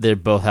 and they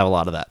both have a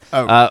lot of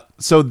that.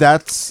 So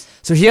that's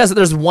So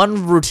there's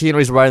one routine where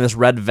he's wearing this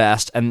red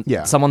vest, and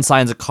someone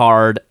signs a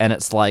card, and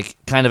it's like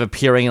kind of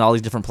appearing in all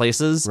these different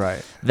places.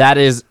 Right. That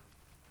is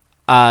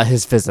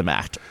his FISM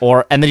act,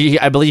 and then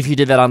I believe he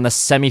did that on the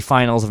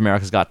semifinals of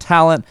America's Got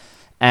Talent,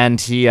 and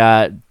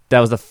that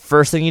was the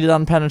first thing he did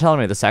on Penn and Teller,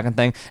 maybe the second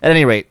thing. At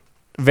any rate,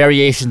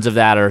 variations of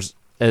that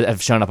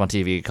have shown up on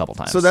TV a couple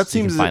times. So that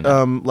seems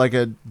like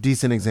a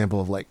decent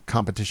example of like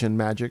competition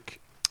magic.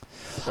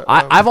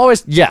 I've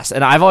always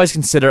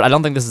considered. I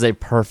don't think this is a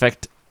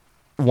perfect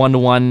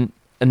one-to-one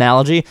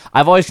analogy.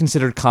 I've always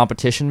considered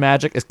competition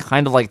magic as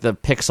kind of like the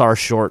Pixar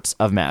shorts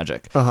of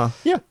magic.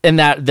 Yeah. In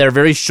that they're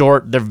very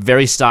short, they're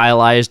very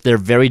stylized, they're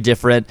very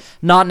different,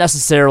 not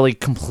necessarily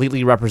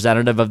completely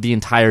representative of the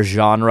entire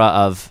genre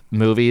of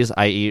movies,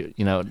 i.e.,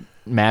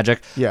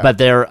 magic. Yeah. But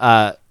they're.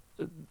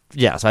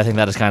 So I think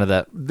that is kind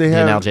of the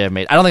analogy I've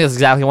made. I don't think it's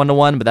exactly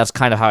one-to-one, but that's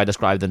kind of how I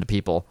describe them to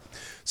people.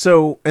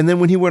 So, and then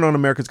when he went on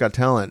America's Got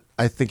Talent,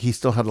 I think he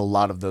still had a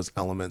lot of those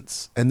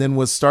elements, and then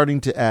was starting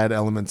to add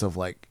elements of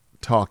like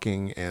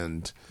talking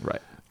and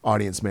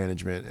audience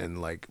management and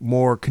like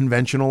more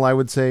conventional, I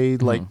would say,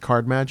 like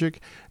card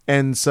magic.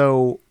 And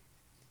so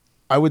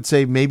I would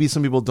say maybe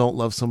some people don't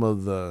love some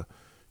of the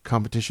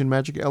competition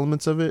magic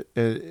elements of it,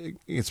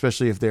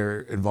 especially if they're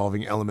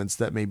involving elements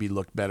that maybe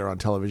look better on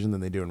television than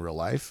they do in real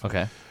life.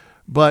 Okay.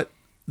 But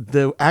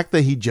the act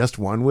that he just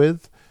won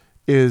with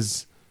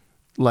is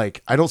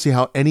like, I don't see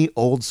how any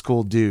old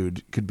school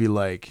dude could be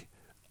like,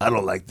 I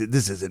don't like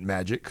this isn't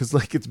magic, because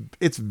like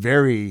it's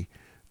very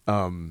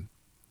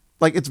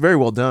it's very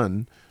well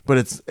done, but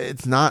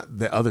it's not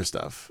the other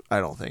stuff.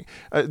 I don't think.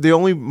 I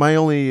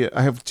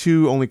have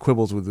two only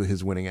quibbles with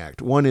his winning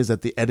act. One is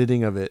that the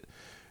editing of it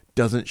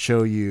doesn't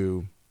show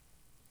you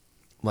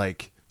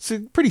like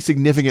pretty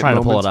significant Trying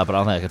moments. to pull it up, but I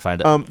don't think I could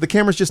find it. The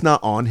camera's just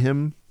not on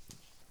him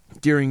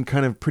during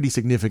kind of pretty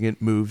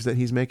significant moves that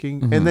he's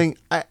making. And then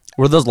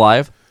Were those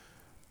live?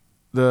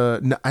 I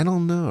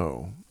don't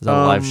know. Is that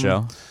a live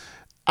show?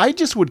 I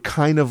just would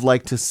kind of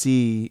like to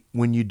see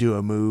when you do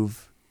a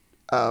move.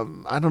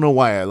 I don't know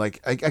why. I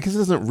guess it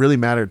doesn't really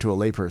matter to a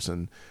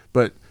layperson,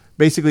 but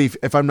basically,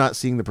 if I'm not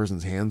seeing the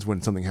person's hands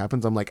when something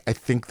happens, I'm like, I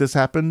think this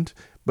happened,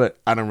 but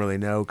I don't really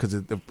know because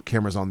the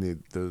camera's on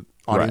the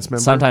audience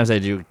member. Sometimes they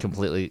do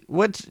completely,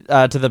 which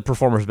to the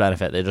performer's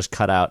benefit, they just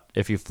cut out.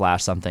 If you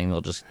flash something,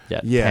 they'll just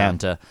pan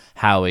to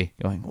Howie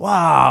going,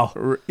 wow.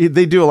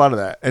 They do a lot of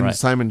that, and Right.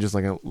 Simon just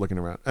like looking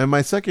around. And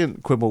my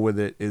second quibble with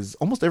it is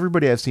almost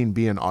everybody I've seen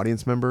be an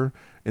audience member.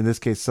 In this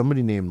case,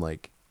 somebody named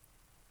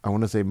I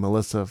want to say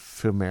Melissa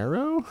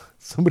Fumero,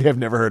 somebody I've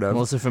never heard of.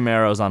 Melissa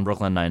Fumero's on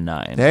Brooklyn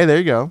Nine-Nine. Hey, there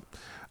you go.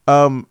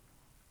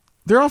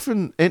 They're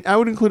often, and I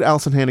would include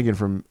Allison Hannigan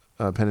from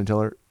Penn and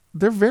Teller.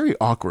 They're very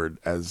awkward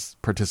as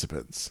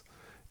participants,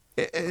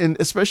 and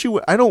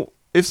especially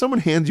if someone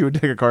hands you a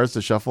deck of cards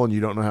to shuffle and you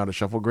don't know how to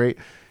shuffle great,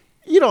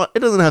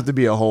 it doesn't have to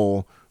be a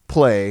whole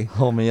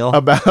meal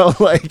about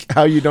like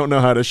how you don't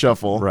know how to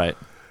shuffle. Right.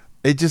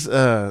 It just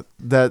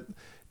that,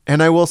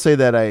 and I will say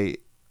that I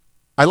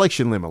like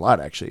Shin Lim a lot.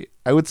 Actually,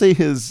 I would say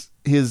his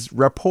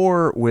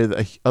rapport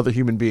with other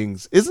human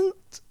beings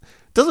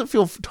doesn't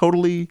feel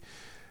totally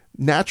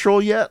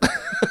natural yet.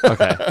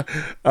 Okay.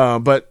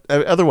 But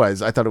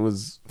otherwise, I thought it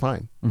was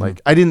fine. Mm-hmm.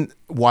 Like, I didn't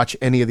watch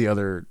any of the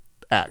other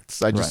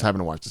acts. I just Right.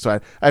 haven't watched it, so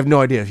I have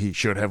no idea if he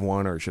should have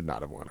won or should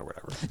not have won or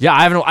whatever. Yeah,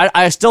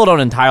 I still don't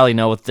entirely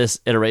know what this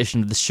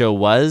iteration of the show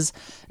was.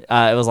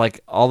 It was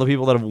like all the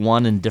people that have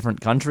won in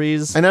different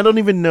countries. And I don't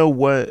even know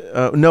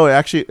what. No,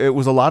 actually, it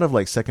was a lot of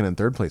like second and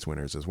third place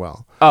winners as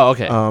well. Oh,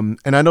 okay.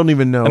 And I don't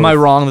even know. Am I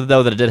wrong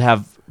though that it did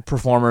have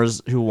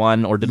performers who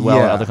won or did well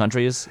in Yeah. other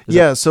countries?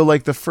 Yeah, so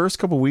like the first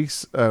couple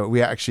weeks,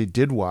 we actually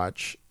did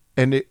watch,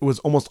 and it was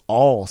almost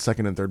all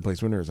second and third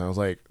place winners. And I was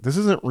like, this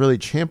isn't really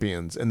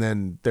champions. And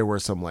then there were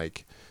some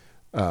like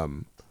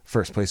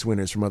first place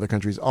winners from other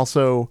countries.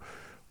 Also,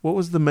 what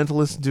was the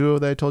mentalist duo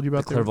that I told you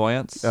about?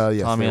 Clairvoyance.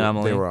 Yes, Tommy and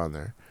Emily. they were on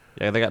there.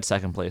 Yeah, they got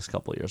second place a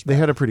couple of years back. They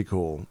had a pretty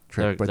cool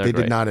trip, They're- but they're they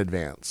great. did not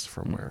advance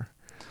from where.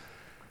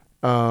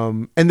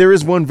 And there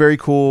is one very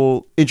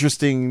cool,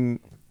 interesting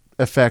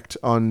effect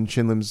on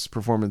Shinlim's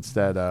performance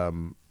that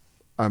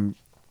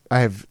I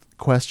have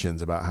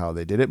questions about how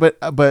they did it,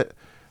 but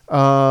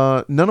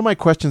none of my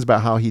questions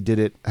about how he did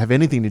it have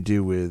anything to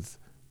do with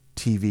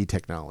TV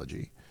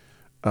technology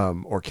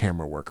or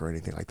camera work or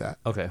anything like that.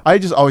 Okay. I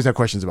just always have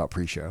questions about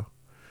pre-show.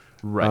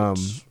 Right.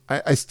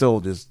 I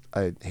still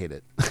I hate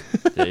it.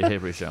 Yeah, you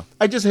hate pre-show.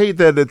 I just hate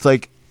that it's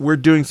like we're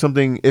doing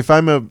something. If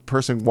I'm a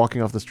person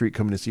walking off the street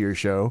coming to see your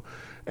show,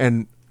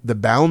 and the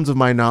bounds of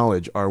my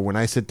knowledge are when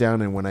I sit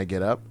down and when I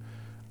get up,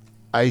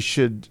 I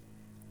feel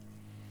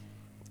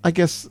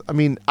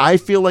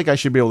like I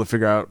should be able to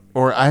figure out,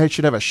 or I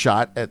should have a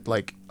shot at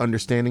like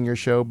understanding your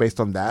show based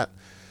on that.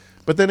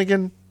 But then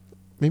again,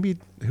 maybe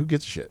who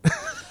gives a shit?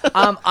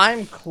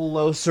 I'm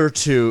closer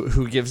to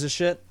who gives a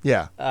shit.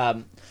 Yeah.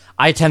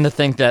 I tend to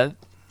think that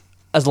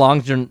as long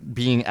as you're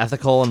being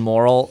ethical and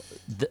moral,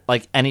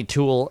 like any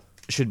tool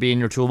should be in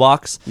your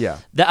toolbox. Yeah.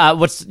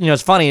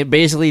 It's funny.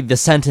 Basically, the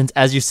sentence,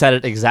 as you said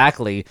it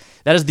exactly,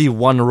 that is the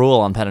one rule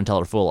on Penn and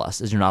Teller Fool Us: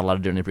 is you're not allowed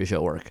to do any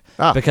pre-show work.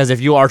 Because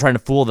if you are trying to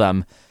fool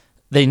them,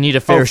 they need a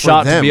fair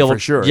shot to be able. For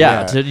sure.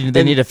 Yeah.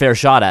 They need a fair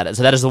shot at it.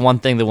 So that is the one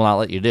thing they will not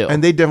let you do.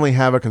 And they definitely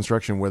have a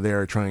construction where they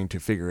are trying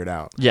to figure it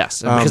out.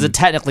 Yes, because it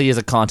technically is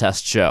a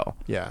contest show.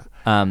 Yeah.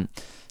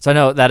 So I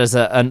know that is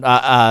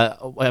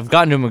I've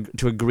gotten him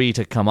to agree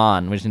to come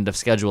on. We just need to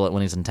schedule it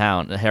when he's in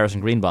town. Harrison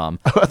Greenbaum.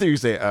 I thought you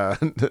say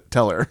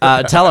Teller.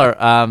 Teller.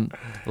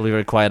 It'll be a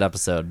very quiet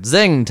episode.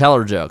 Zing,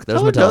 Teller joke.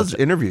 There's my Teller Teller does joke.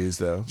 interviews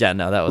though. Yeah,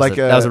 no, that was Like,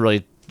 that was a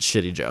really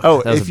shitty joke.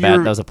 Oh, that was if a bad.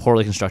 you're- That was a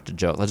poorly constructed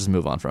joke. Let's just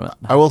move on from it.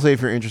 I will say,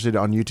 if you're interested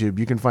on YouTube,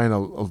 you can find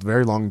a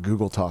very long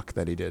Google talk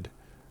that he did.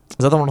 Is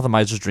that the one with the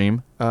miser's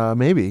dream?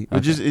 Maybe.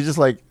 It's just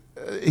like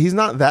he's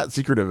not that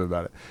secretive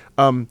about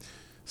it.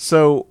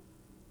 So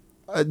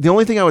the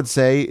only thing I would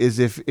say is,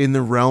 if in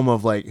the realm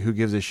of like who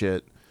gives a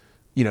shit,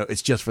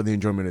 it's just for the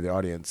enjoyment of the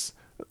audience.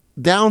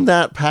 Down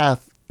that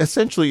path,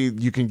 essentially,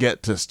 you can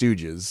get to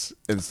Stooges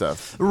and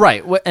stuff.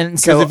 Right. And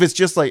Because so if it's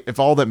just like, if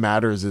all that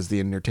matters is the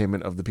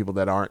entertainment of the people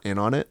that aren't in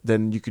on it,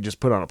 then you could just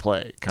put on a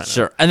play. Kind of.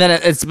 sure. And then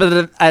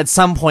but at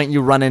some point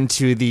you run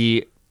into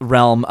the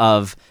realm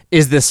of,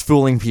 is this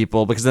fooling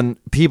people? Because then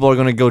people are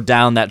going to go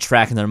down that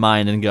track in their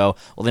mind and go,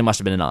 well, they must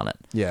have been in on it.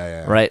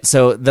 Yeah. Right.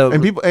 So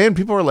And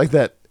people are like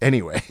that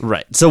anyway.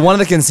 Right. So one of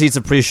the conceits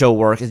of pre-show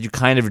work is you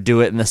kind of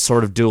do it in this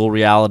sort of dual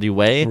reality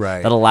way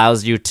Right. that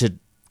allows you to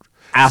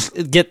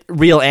get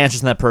real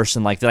answers from that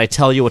person. Like, did I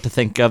tell you what to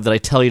think of? Did I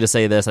tell you to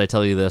say this? Did I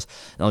tell you this?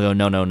 And they'll go,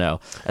 no. And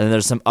then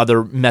there's some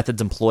other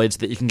methods employed so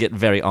that you can get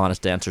very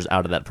honest answers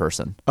out of that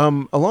person.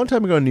 A long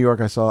time ago in New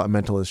York, I saw a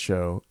mentalist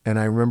show, and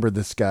I remember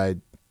this guy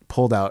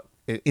pulled out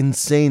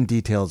insane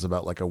details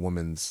about like a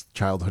woman's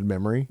childhood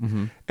memory.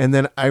 Mm-hmm. And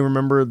then I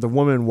remember the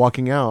woman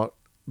walking out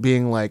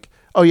being like,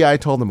 oh yeah, I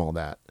told them all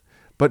that.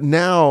 But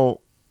now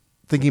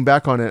thinking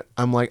back on it,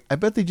 I'm like, I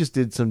bet they just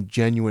did some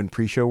genuine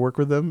pre-show work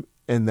with them,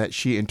 and that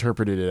she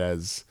interpreted it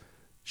as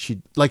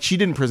she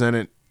didn't present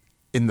it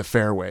in the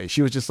fair way.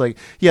 She was just like,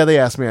 yeah, they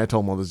asked me, I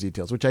told them all those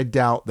details, which I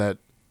doubt that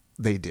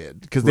they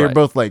did, because they're Right.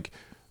 both like,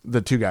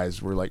 the two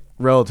guys were like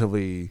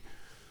relatively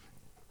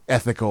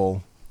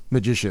ethical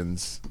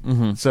magicians.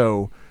 Mm-hmm.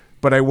 So,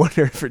 but I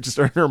wonder if it just,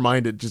 in her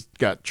mind, it just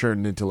got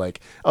churned into like,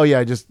 oh yeah,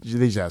 they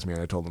just asked me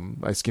and I told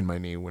them I skinned my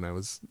knee when I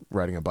was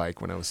riding a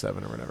bike when I was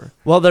 7 or whatever.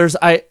 Well,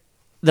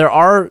 there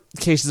are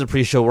cases of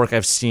pre-show work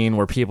I've seen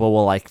where people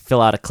will like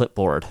fill out a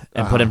clipboard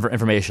and put in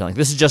information. Like,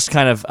 this is just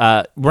kind of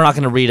we're not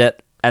going to read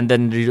it, and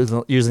then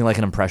you're using like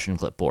an impression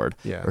clipboard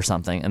or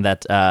something, and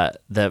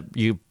that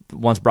you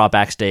once brought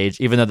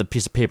backstage, even though the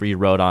piece of paper you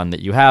wrote on that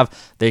you have,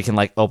 they can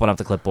like open up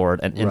the clipboard,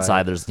 and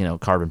inside there's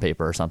carbon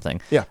paper or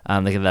something. Yeah,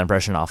 they get that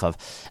impression off of.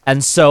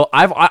 And so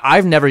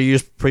I've never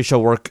used pre-show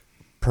work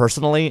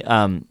personally.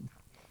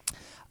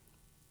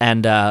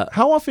 And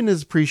how often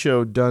is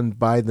pre-show done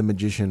by the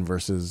magician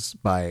versus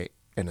by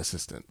an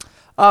assistant?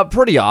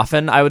 Pretty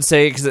often, I would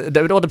say, because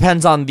it all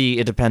depends on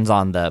the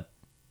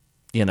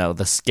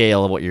the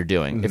scale of what you're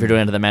doing. Mm-hmm. If you're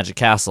doing it to the Magic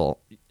Castle,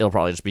 it'll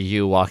probably just be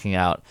you walking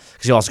out,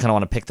 because you also kind of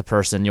want to pick the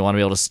person. You want to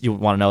be able to, you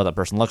want to know what that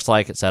person looks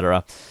like,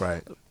 etc.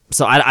 Right.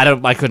 So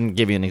I couldn't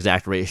give you an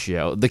exact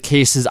ratio. The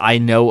cases I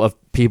know of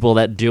people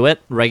that do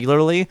it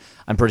regularly,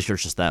 I'm pretty sure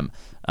it's just them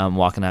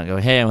walking out and go,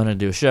 hey, I'm going to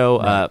do a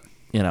show.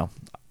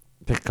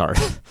 Pick a card.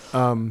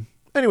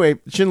 Anyway,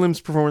 Shin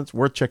Lim's performance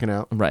worth checking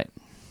out. Right.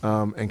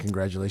 And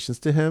congratulations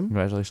to him.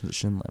 Congratulations to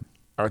Shin Lim.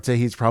 I would say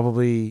he's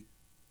probably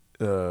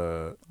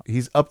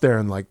he's up there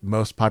in like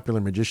most popular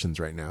magicians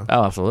right now.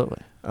 Oh,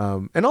 absolutely.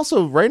 And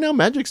also right now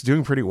Magic's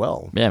doing pretty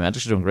well. Yeah,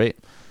 Magic's doing great.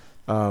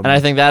 And I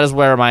think that is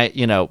where my,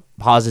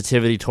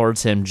 positivity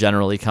towards him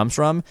generally comes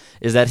from,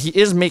 is that he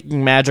is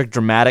making Magic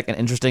dramatic and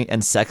interesting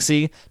and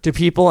sexy to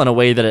people in a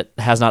way that it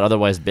has not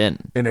otherwise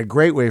been. In a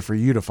great way for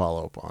you to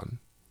follow up on.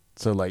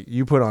 So like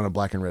you put on a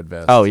black and red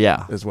vest. Oh,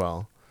 yeah. As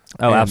well.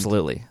 Oh, And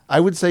absolutely. I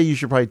would say you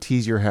should probably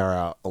tease your hair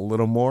out a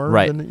little more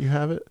than you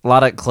have it. A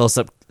lot of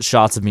close-up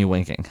shots of me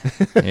winking.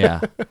 Yeah.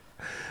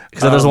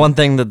 Because if there's one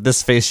thing that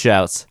this face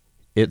shouts,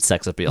 it's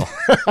sex appeal.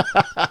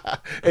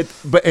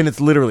 It's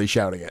literally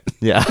shouting it.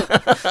 Yeah.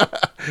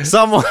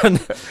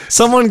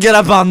 Someone get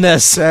up on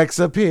this. Sex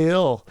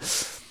appeal.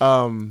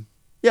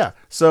 Yeah.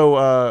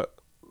 So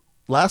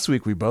last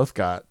week we both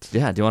got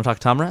Yeah, do you want to talk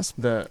Tomras?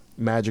 the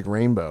Magic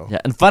Rainbow. Yeah,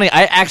 and funny,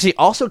 I actually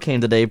also came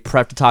today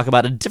prepped to talk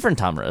about a different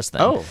Tomras thing.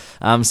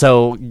 Oh.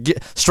 So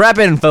strap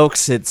in,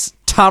 folks. It's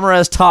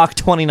Tomras Talk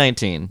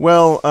 2019.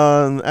 Well,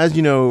 as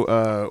you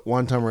know,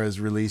 Juan Tamara has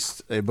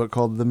released a book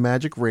called The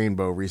Magic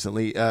Rainbow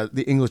recently,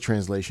 the English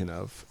translation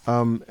of.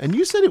 And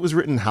you said it was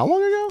written how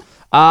long ago?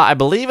 I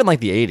believe in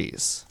like the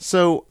 80s.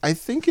 So I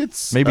think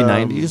it's Maybe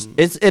 90s.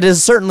 It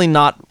is certainly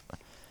not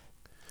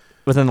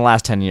within the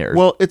last 10 years.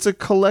 Well, it's a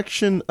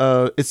collection.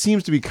 It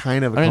seems to be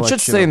kind of a collection. It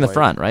should say in the of,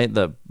 front, right?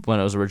 When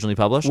it was originally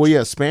published? Well,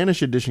 yeah,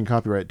 Spanish edition,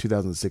 copyright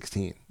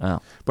 2016. Oh.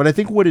 But I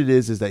think what it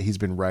is that he's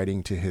been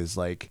writing to his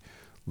like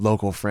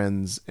local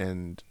friends,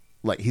 and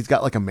like he's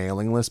got like a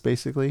mailing list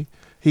basically.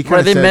 He kind Right,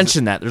 of they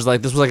mentioned that. There's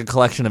like this was like a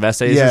collection of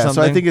essays or something.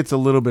 So I think it's a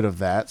little bit of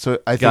that. So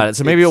I Got think it.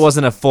 So maybe it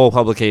wasn't a full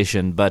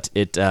publication, but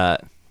the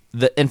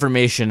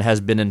information has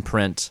been in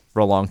print for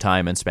a long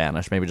time in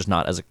Spanish, maybe just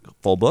not as a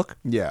full book.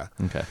 Yeah.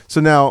 Okay. So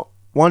now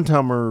Juan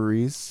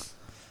Tamariz, is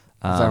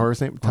that her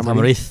name?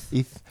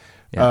 Tamariz.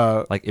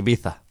 Yeah, like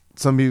Ibiza.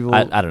 Some people,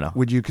 I don't know.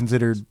 Would you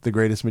consider the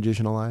greatest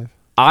magician alive?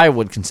 I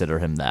would consider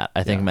him that.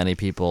 I think many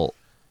people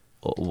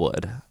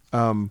would.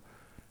 And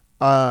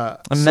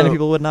many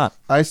people would not.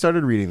 I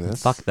started reading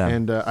this. Fuck them.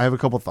 And I have a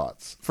couple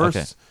thoughts. First,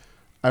 Okay.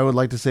 I would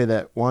like to say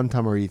that Juan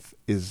Tamariz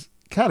is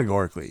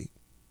categorically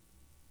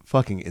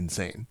fucking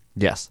insane.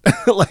 Yes.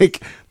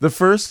 Like the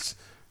first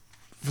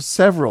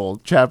several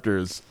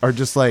chapters are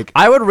just like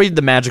I would read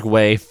The Magic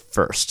Way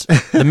first.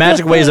 The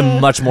Magic Way is a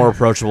much more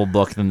approachable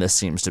book than this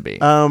seems to be.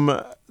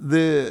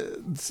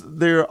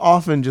 they're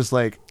often just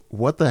like,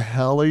 what the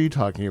hell are you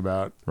talking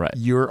about? Right.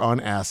 You're on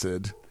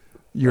acid.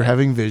 You're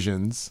having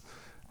visions.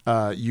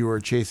 You are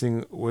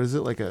chasing, what is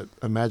it, like a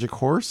magic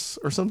horse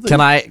or something?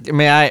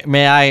 May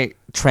I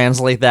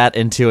translate that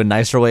into a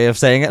nicer way of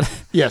saying it?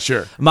 Yeah,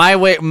 sure. My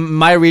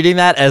reading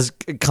that, as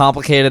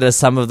complicated as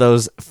some of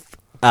those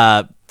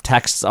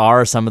texts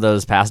are, some of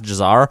those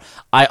passages are,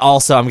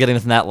 I'm getting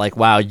from that like,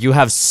 wow, you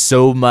have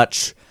so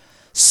much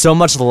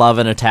love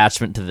and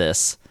attachment to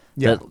this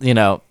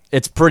that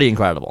it's pretty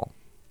incredible.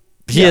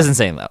 He is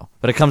insane though,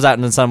 but it comes out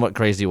in a somewhat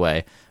crazy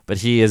way.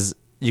 But you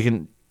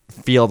can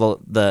feel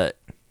the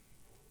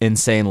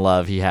insane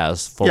love he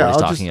has for what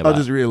he's talking about. I'll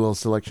just read a little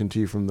selection to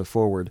you from the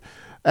foreword.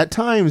 At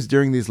times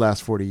during these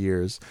last 40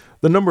 years,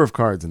 the number of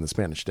cards in the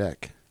Spanish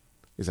deck.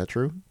 Is that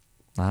true?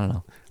 I don't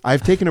know.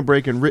 I've taken a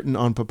break and written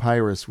on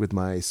papyrus with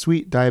my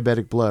sweet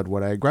diabetic blood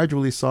what I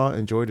gradually saw,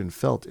 enjoyed, and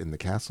felt in the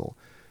castle.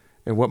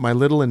 And what my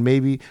little and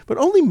maybe, but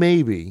only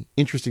maybe,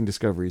 interesting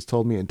discoveries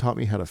told me and taught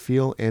me how to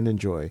feel and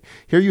enjoy.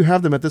 Here you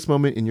have them at this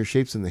moment in your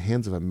shapes in the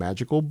hands of a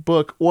magical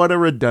book. What a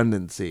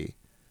redundancy.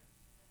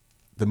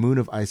 The moon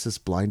of Isis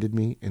blinded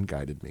me and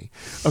guided me.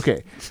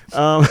 Okay.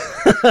 And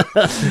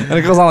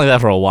it goes on like that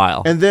for a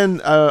while. And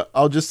then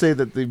I'll just say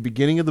that the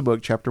beginning of the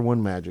book, Chapter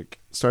 1, Magic,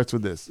 starts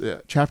with this.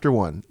 Chapter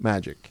 1,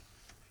 Magic.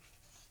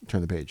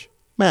 Turn the page.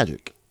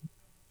 Magic.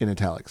 In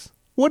italics.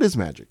 What is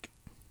magic?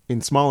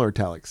 In smaller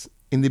italics.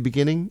 In the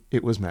beginning,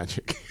 it was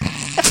magic.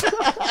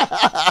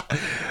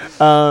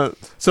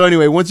 So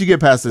anyway, once you get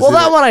past this... Well,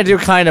 that one I do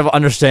kind of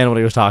understand what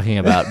he was talking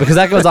about, because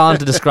that goes on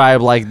to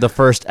describe like the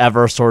first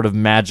ever sort of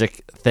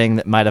magic thing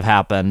that might have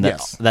happened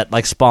that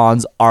like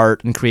spawns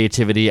art and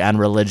creativity and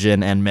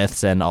religion and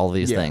myths and all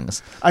these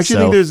things. I actually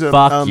think there's a...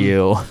 Fuck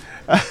you.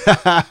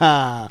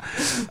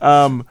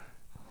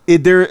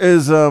 There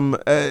is...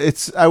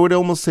 I would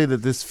almost say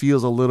that this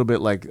feels a little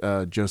bit like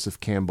Joseph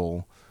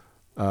Campbell...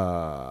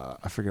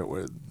 I forget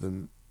what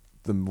the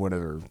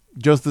whatever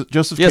Joseph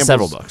Campbell's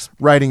several books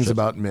writings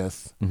about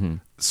myth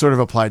sort of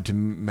applied to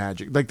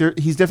magic. Like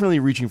he's definitely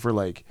reaching for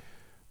like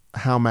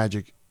how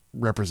magic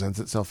represents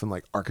itself in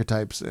like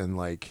archetypes and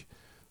like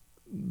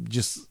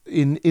just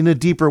in a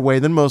deeper way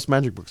than most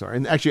magic books are.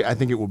 And actually, I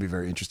think it will be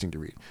very interesting to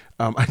read.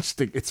 I just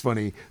think it's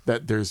funny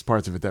that there's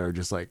parts of it that are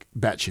just like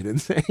batshit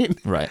insane.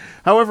 Right.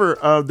 However,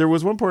 there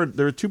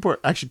were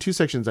two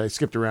sections I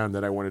skipped around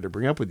that I wanted to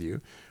bring up with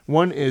you.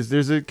 One is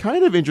there's a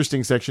kind of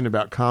interesting section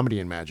about comedy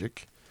and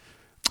magic.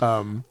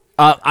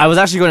 I was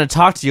actually going to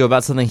talk to you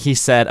about something he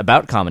said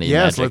about comedy and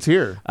magic. Yes, let's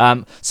hear.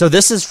 So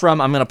this is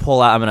from, I'm going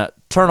to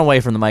turn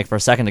away from the mic for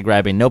a second to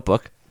grab a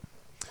notebook.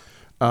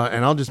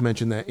 And I'll just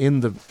mention that in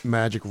the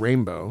Magic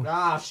Rainbow.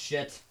 Ah,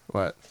 shit.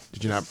 What?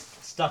 Did you not?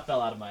 Stuff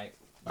fell out of my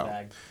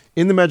bag.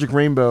 In the Magic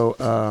Rainbow,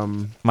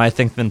 My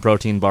Think Thin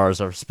protein bars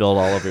are spilled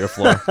all over your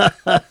floor.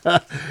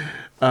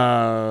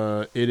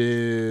 it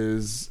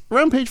is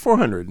around page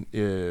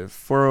 400,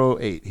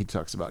 408. He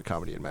talks about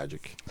comedy and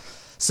magic.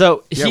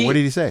 So What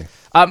did he say?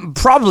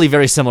 Probably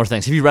very similar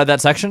things. Have you read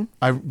that section?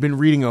 I've been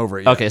reading over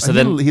it. Yeah. Okay, so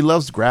then he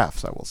loves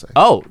graphs, I will say.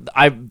 Oh,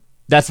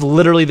 that's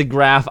literally the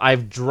graph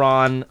I've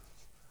drawn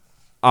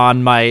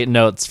on my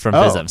notes from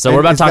FISM. So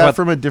we're about to talk about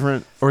from a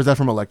different, or is that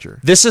from a lecture?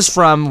 This is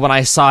from when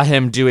I saw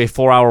him do a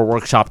 4-hour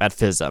workshop at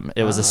FISM.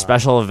 It was a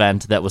special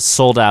event that was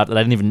sold out that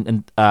I didn't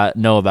even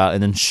know about,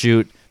 and then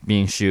Shoot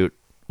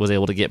was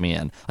able to get me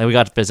in. Like we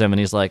got to FISM, and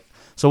he's like,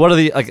 "So what are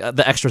the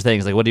extra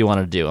things? Like, what do you want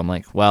to do?" I'm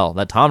like, "Well,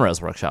 that Tom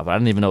Rose workshop. I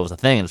didn't even know it was a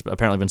thing. It's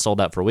apparently been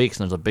sold out for weeks,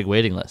 and there's a big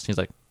waiting list." He's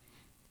like,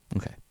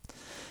 "Okay."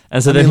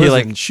 And so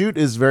then Shoot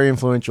is very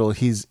influential.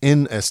 He's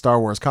in a Star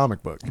Wars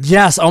comic book.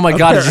 Yes. Oh my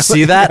God. Did you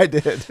see that? I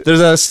did.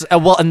 There's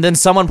and then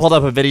someone pulled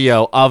up a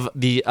video of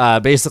the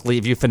basically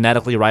if you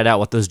phonetically write out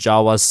what those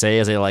Jawas say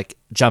as they like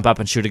jump up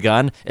and shoot a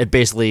gun, it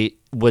basically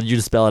would you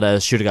spell it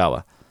as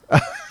Shutagawa.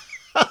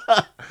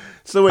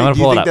 So wait, do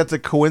you think that's a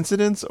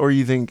coincidence, or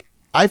you think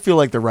I feel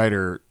like the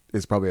writer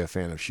is probably a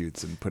fan of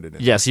Shoot's and put it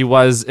in? Yes, he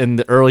was in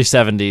the early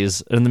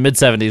 70s, in the mid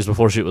 70s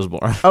before Shoot was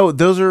born. Oh,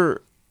 those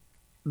are.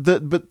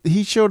 But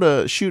he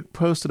showed Shoot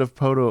posted a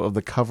photo of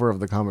the cover of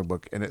the comic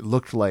book, and it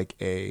looked like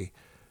a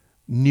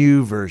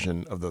new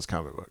version of those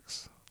comic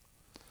books.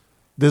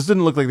 This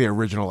didn't look like the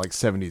original like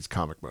 70s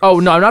comic book. Oh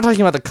no, I'm not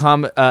talking about the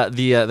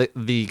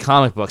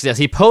comic books. Yes,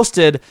 he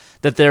posted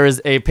that there is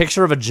a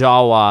picture of a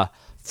Jawa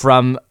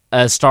from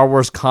a Star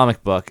Wars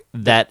comic book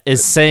that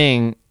is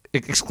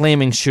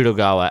exclaiming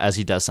Shutogawa as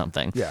he does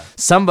something. Yeah.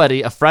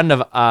 Somebody, a friend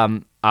of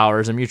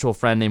ours, a mutual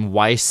friend named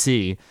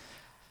YC,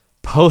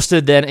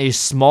 posted then a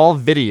small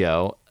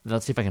video.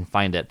 Let's see if I can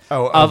find it.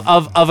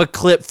 Of a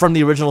clip from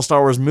the original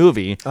Star Wars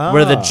movie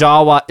where the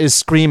Jawa is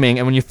screaming,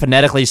 and when you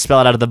phonetically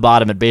spell it out at the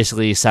bottom, it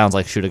basically sounds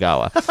like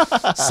Shutagawa.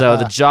 So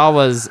the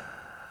Jawas,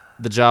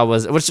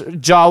 which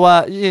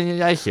Jawa,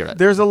 yeah, I hear it.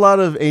 There's a lot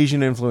of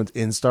Asian influence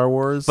in Star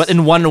Wars, but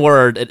in one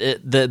word,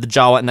 the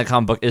Jawa in the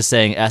comic book is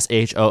saying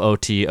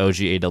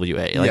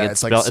SHOOTOGAWA. Like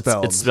it's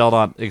spelled. It's spelled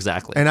on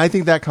exactly. And I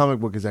think that comic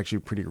book is actually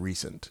pretty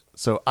recent.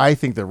 So I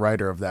think the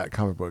writer of that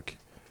comic book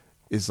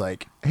is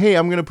like, hey,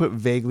 I'm going to put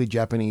vaguely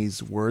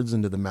Japanese words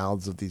into the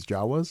mouths of these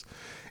Jawas.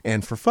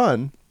 And for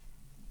fun,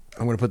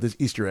 I'm going to put this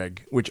Easter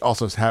egg, which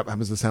also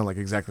happens to sound like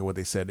exactly what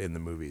they said in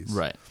the movies.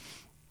 Right.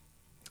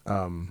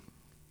 I'm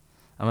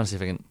going to see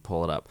if I can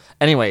pull it up.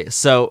 Anyway,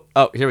 so,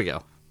 here we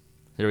go.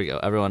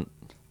 Everyone.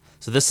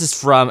 So this is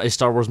from a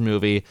Star Wars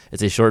movie.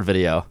 It's a short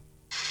video.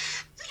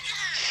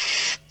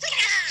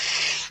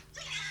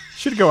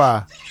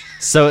 Shutagawa.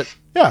 So,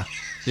 yeah.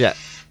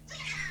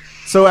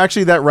 So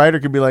actually, that writer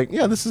could be like,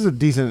 "Yeah, this is a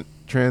decent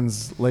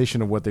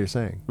translation of what they're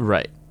saying."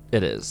 Right,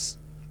 it is.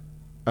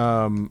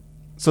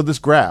 So this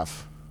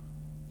graph,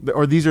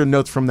 or these are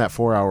notes from that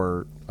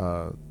 4-hour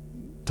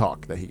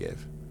talk that he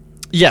gave.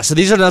 Yeah, so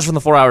these are notes from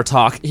the 4-hour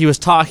talk. He was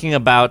talking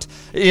about,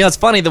 it's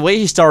funny, the way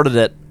he started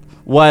it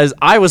was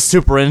I was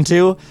super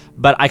into,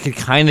 but I could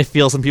kind of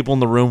feel some people in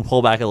the room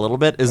pull back a little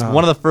bit.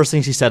 One of the first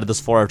things he said at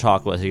this 4-hour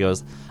talk was, he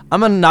goes,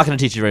 "I'm not going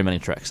to teach you very many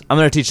tricks. I'm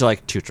going to teach you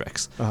like 2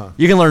 tricks.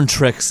 You can learn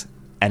tricks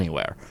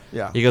anywhere."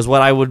 Yeah. He goes,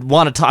 "What I would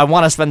want to I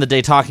want to spend the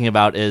day talking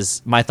about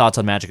is my thoughts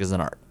on magic as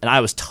an art." And I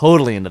was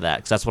totally into that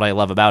because that's what I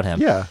love about him.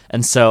 Yeah.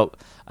 And so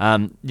I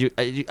could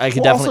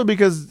definitely also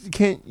because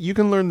you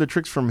can learn the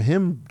tricks from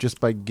him just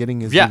by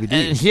getting his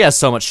DVD. And he has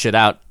so much shit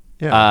out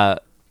there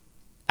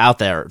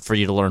for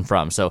you to learn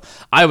from. So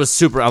that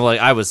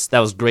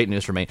was great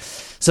news for me.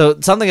 So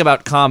something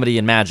about comedy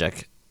and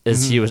magic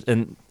is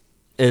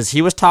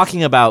he was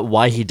talking about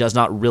why he does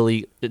not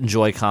really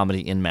enjoy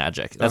comedy in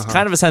magic. That's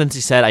kind of a sentence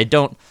he said. I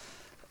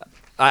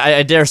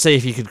dare say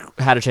if he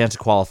had a chance to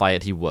qualify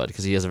it, he would,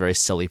 because he is a very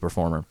silly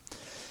performer.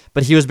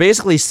 But he was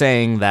basically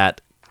saying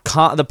that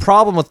the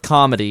problem with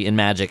comedy in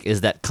magic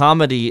is that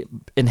comedy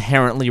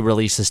inherently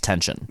releases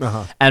tension.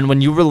 And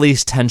when you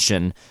release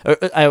tension,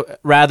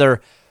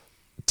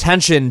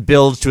 tension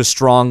builds to a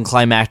strong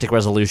climactic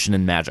resolution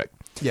in magic.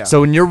 Yeah.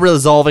 So when you're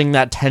resolving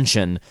that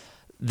tension,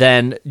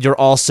 then you're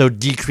also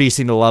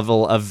decreasing the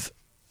level of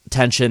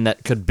tension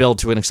that could build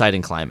to an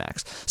exciting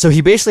climax. So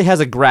he basically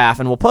has a graph,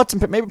 and we'll put some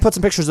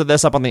pictures of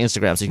this up on the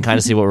Instagram so you can kind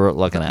of see what we're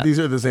looking at. These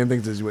are the same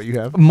things as what you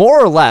have? More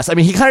or less. I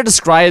mean, he kind of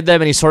described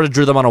them, and he sort of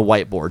drew them on a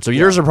whiteboard. So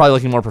yours are probably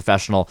looking more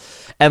professional.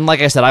 And like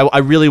I said, I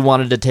really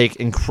wanted to take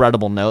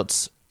incredible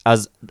notes,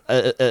 as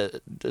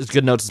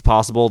good notes as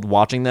possible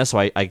watching this, so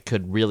I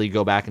could really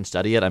go back and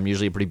study it. I'm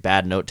usually a pretty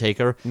bad note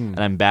taker, and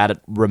I'm bad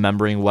at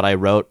remembering what I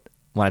wrote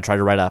when I try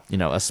to write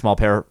a small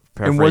paraphrase.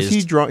 And was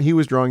he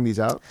was drawing these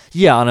out?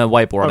 Yeah, on a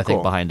whiteboard, I think,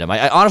 cool. behind him.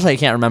 I honestly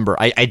can't remember.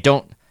 I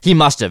don't. He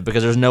must have,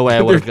 because there's no way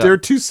I would have. They're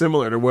too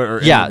similar to what are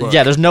in the book.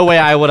 Yeah. There's no way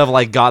I would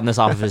have gotten this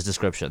off of his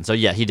description. So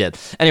yeah, he did.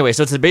 Anyway,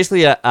 so it's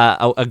basically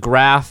a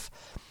graph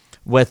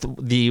with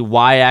the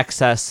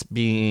y-axis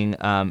being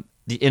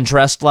the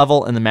interest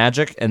level in the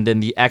magic, and then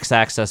the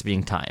x-axis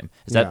being time.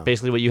 Is that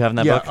basically what you have in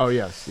that book? Oh,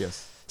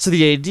 yes. So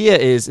the idea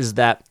is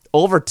that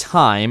over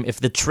time, if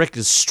the trick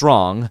is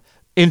strong,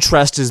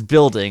 interest is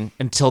building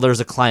until there's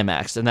a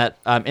climax, and that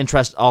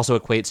interest also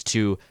equates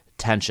to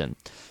tension.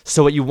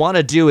 So what you want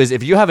to do is,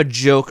 if you have a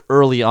joke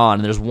early on,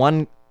 and there's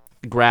one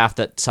graph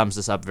that sums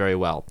this up very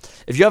well.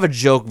 If you have a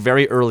joke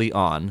very early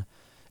on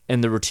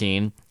in the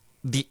routine,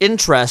 the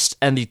interest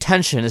and the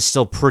tension is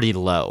still pretty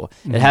low.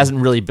 Mm-hmm. It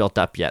hasn't really built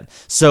up yet.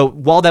 So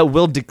while that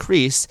will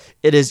decrease,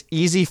 it is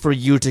easy for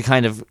you to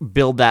kind of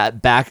build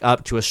that back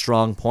up to a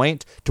strong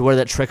point to where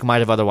that trick might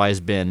have otherwise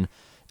been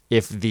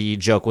if the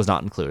joke was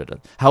not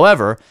included.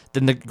 However,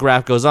 then the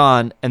graph goes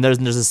on, and there's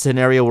a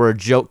scenario where a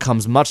joke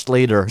comes much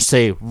later,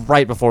 say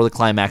right before the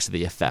climax of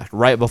the effect,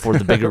 right before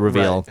the bigger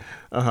reveal. Right.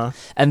 Uh-huh.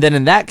 And then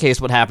in that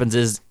case, what happens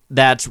is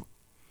that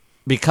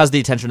because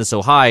the tension is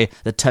so high,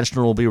 the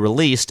tension will be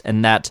released,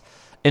 and that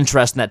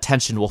interest and that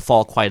tension will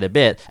fall quite a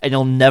bit, and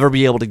you'll never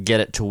be able to get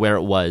it to where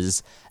it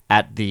was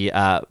at the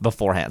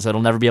beforehand. So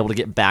it'll never be able to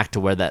get back to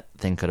where that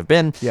thing could have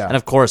been. Yeah. And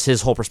of course,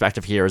 his whole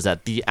perspective here is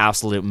that the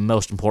absolute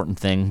most important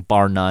thing,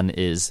 bar none,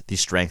 is the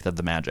strength of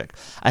the magic.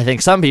 I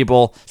think some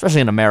people,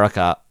 especially in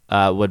America,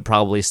 would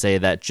probably say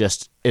that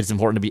just it's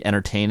important to be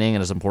entertaining,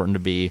 and it's important to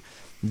be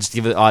just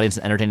give the audience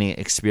an entertaining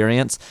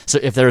experience. So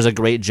if there's a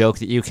great joke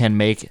that you can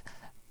make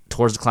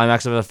towards the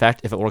climax of an effect,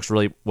 if it works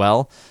really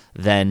well,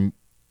 then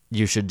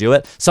you should do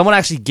it. Someone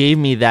actually gave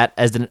me that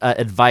as an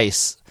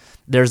advice.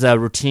 There's a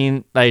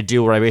routine that I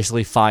do where I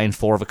basically find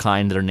 4 of a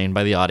kind that are named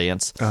by the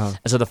audience. Uh-huh.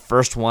 And so the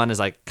first one is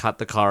I cut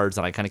the cards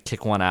and I kind of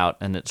kick one out,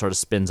 and it sort of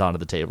spins onto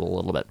the table a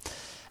little bit.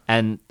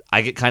 And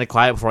I get kind of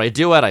quiet before I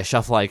do it. I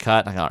shuffle, I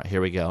cut, and I go, all right,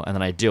 here we go. And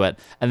then I do it.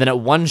 And then at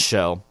one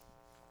show,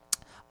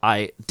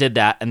 I did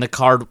that, and the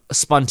card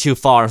spun too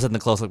far. I was in the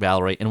close-up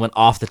gallery and went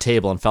off the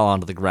table and fell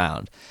onto the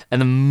ground. And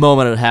the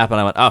moment it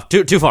happened, I went, oh,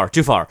 too far.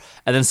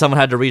 And then someone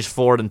had to reach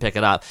forward and pick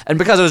it up. And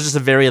because it was just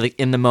a very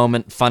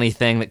in-the-moment, funny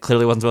thing that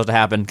clearly wasn't supposed to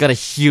happen, got a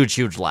huge,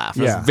 huge laugh.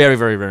 It was very,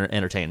 very, very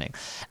entertaining.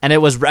 And it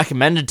was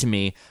recommended to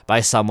me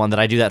by someone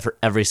that I do that for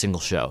every single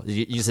show.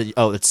 You said,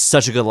 oh, it's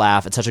such a good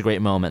laugh. It's such a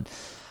great moment.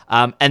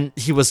 And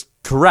he was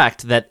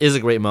correct. That is a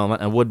great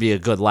moment and would be a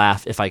good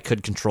laugh if I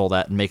could control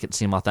that and make it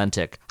seem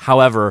authentic.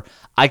 However,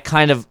 I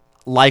kind of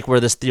like where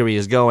this theory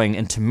is going,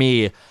 and to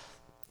me,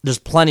 there's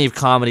plenty of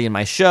comedy in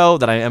my show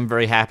that I am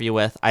very happy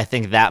with. I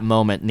think that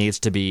moment needs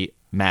to be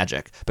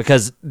magic,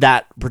 because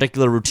that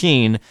particular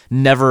routine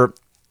never,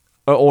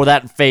 or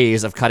that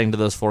phase of cutting to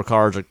those 4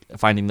 cards or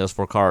finding those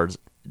 4 cards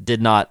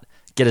did not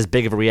get as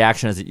big of a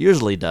reaction as it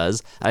usually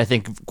does. I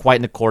think quite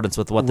in accordance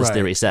with what this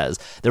theory says.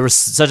 There was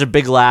such a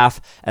big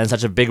laugh and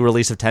such a big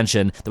release of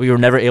tension that we were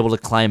never able to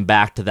climb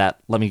back to that,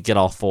 let me get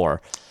all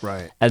 4.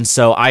 Right. And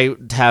so I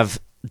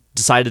have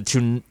decided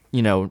to,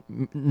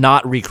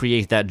 not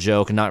recreate that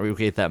joke and not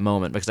recreate that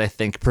moment, because I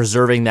think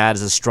preserving that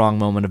as a strong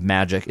moment of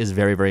magic is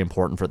very, very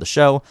important for the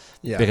show,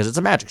 because it's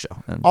a magic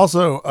show. And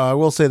also, I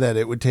will say that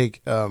it would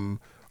take a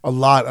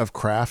lot of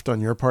craft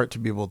on your part to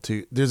be able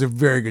to, there's a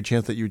very good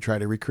chance that you would try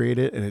to recreate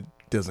it and it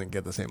doesn't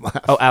get the same laugh.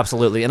 Oh,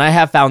 absolutely. And I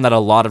have found that a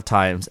lot of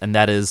times, and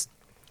that is,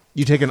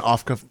 you take an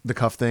the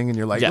cuff thing and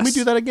you're like, let me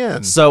do that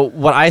again. So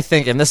what I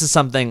think, and this is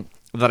something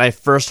that I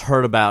first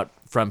heard about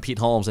from Pete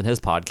Holmes in his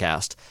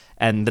podcast,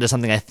 and that is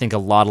something I think a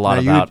lot now,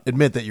 about. You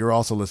admit that you're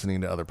also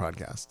listening to other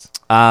podcasts.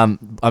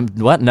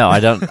 What? No,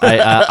 I don't.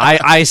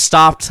 I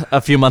stopped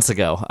a few months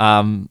ago.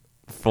 I'm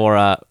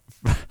faithful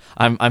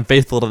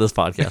to this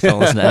podcast. I don't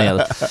listen to any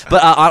other.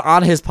 But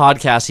on his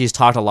podcast, he's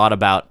talked a lot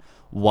about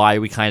why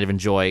we kind of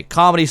enjoy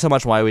comedy so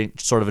much, why we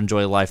sort of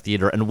enjoy live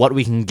theater, and what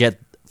we can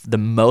get the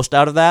most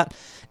out of that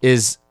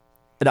is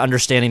an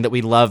understanding that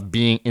we love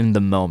being in the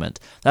moment.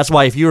 That's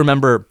why if you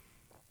remember,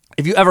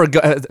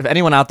 if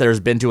anyone out there has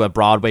been to a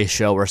Broadway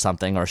show or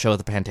something, or a show at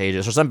the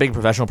Pantages, or some big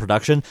professional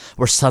production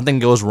where something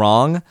goes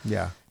wrong,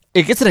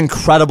 it gets an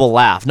incredible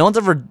laugh. No one's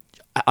ever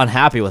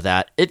unhappy with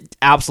that. It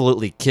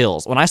absolutely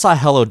kills. When I saw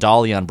Hello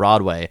Dolly on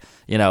Broadway,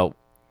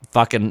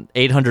 fucking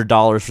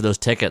 $800 for those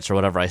tickets or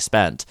whatever I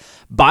spent.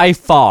 By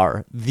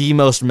far, the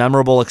most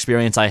memorable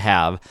experience I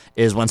have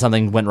is when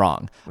something went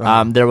wrong.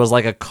 There was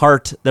like a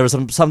cart, there was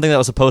something that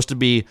was supposed to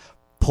be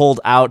pulled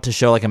out to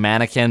show like a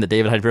mannequin that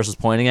David Hyde Pierce was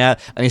pointing at,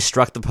 and he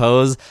struck the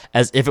pose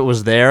as if it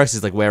was there. So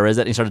he's like, where is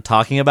it? And he started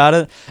talking about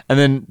it. And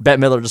then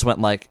Bette Midler just went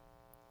like,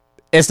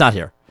 it's not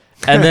here.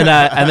 And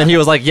then he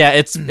was like, yeah,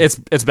 it's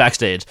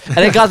backstage, and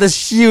it got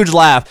this huge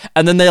laugh.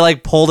 And then they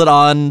like pulled it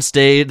on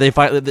stage.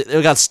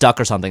 It got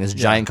stuck or something. This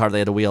giant cart they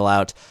had to wheel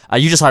out.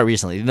 You just saw it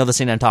recently. You know the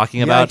scene I'm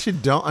talking about? I actually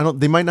don't. I don't.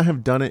 They might not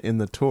have done it in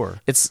the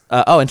tour. It's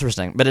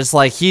interesting, but it's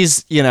like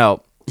he's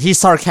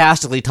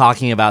sarcastically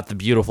talking about the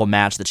beautiful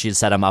match that she'd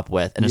set him up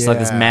with, and it's like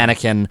this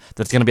mannequin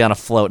that's going to be on a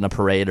float in a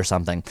parade or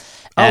something.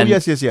 And,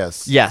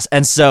 yes.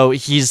 And so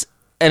he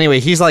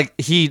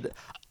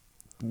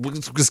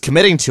was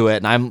committing to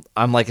it, and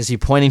I'm like, is he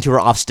pointing to her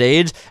off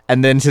stage?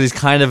 And then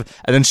and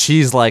then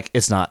she's like,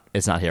 it's not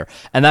here.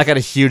 And that got a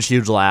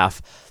huge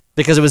laugh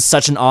because it was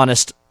such an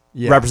honest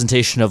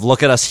representation of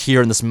look at us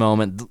here in this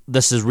moment.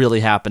 This is really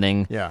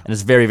happening, Yeah. and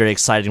it's very, very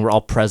exciting. We're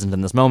all present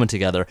in this moment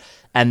together.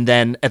 And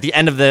then at the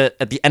end of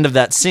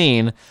that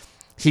scene,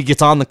 he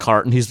gets on the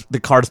cart, and the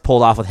cart is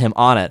pulled off with him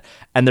on it.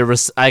 And there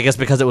was, I guess,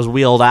 because it was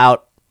wheeled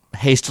out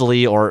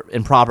hastily or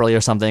improperly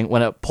or something,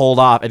 when it pulled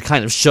off, it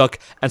kind of shook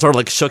and sort of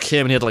like shook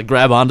him, and he had to like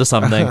grab onto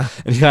something,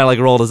 and he kind of like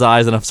rolled his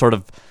eyes in a sort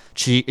of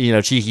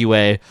cheeky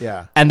way.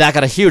 Yeah. And that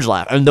got a huge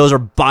laugh. And those are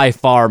by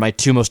far my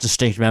two most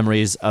distinct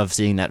memories of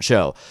seeing that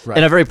show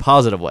in a very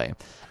positive way.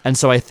 And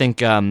so I think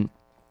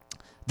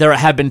there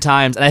have been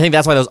times, and I think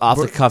that's why those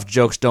off-the-cuff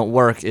jokes don't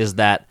work, is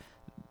that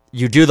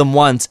you do them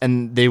once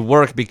and they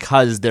work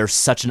because they're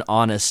such an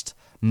honest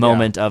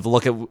moment of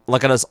look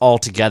at us all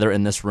together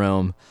in this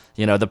room.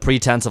 You know, the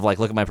pretense of like,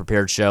 look at my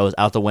prepared show is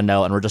out the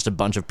window, and we're just a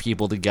bunch of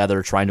people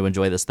together trying to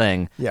enjoy this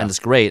thing, and it's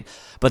great.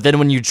 But then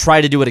when you try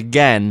to do it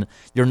again,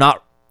 you're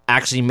not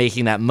actually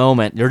making that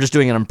moment. You're just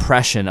doing an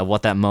impression of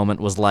what that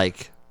moment was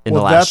like in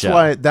the last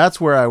show.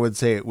 That's where I would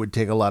say it would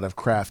take a lot of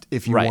craft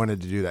if you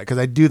wanted to do that, because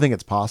I do think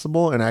it's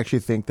possible, and I actually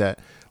think that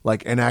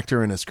like an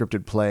actor in a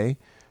scripted play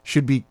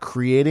should be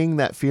creating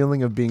that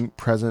feeling of being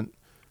present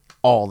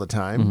all the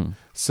time.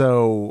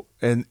 So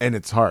and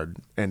it's hard,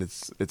 and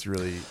it's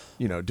really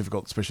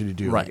difficult, especially to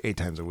do like 8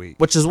 times a week.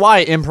 Which is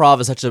why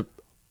improv is such a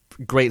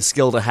great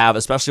skill to have,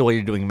 especially while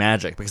you're doing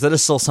magic, because that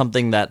is still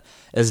something that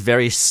is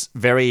very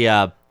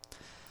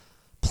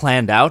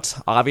planned out.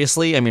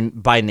 Obviously, I mean,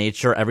 by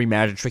nature, every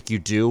magic trick you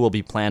do will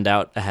be planned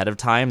out ahead of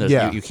time.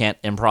 You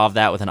can't improv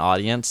that with an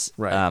audience.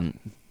 Right.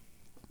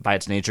 By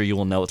its nature, you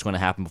will know what's going to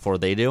happen before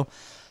they do.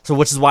 So,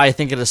 which is why I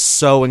think it is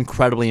so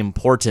incredibly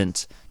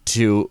important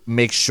to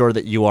make sure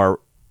that you are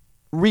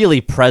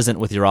really present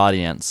with your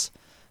audience,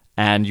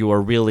 and you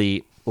are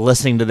really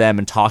listening to them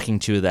and talking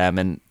to them,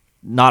 and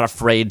not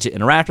afraid to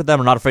interact with them,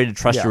 or not afraid to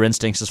trust your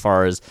instincts as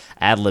far as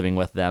ad-libbing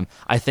with them.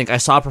 I think I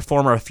saw a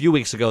performer a few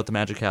weeks ago at the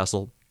Magic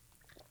Castle.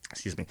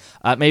 Excuse me,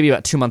 maybe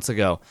about 2 months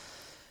ago.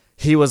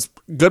 He was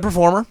a good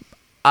performer,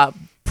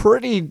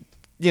 pretty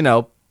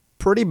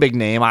big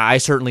name. I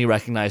certainly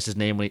recognized his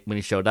name when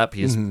he showed up.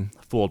 He's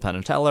fooled Penn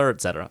and Teller,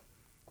 etc.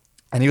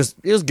 And he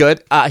was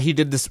good. He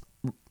did this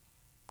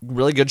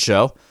really good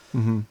show.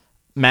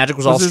 Magic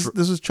was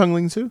this is Chung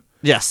Ling Soo?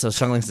 Yes, it was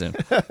Chung Ling Soo.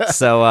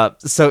 So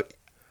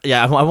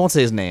yeah, I won't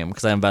say his name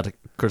because I'm about to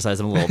criticize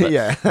him a little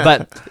bit.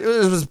 But it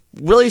was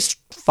really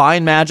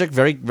fine magic,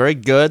 very, very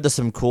good. There's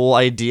some cool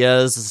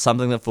ideas,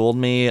 something that fooled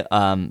me.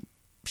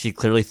 She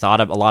clearly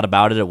thought a lot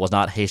about it. It was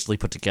not hastily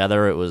put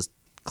together. It was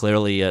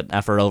clearly an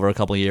effort over a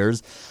couple of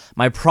years.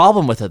 My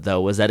problem with it,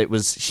 though, was that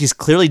she's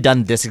clearly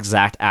done this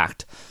exact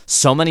act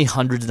so many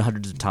hundreds and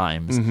hundreds of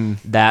times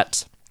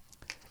that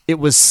it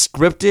was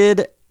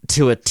scripted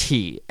to a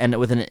T, and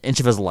within an inch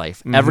of his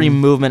life. Every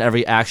movement,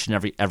 every action,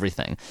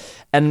 everything.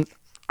 And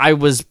I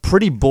was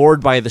pretty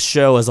bored by the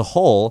show as a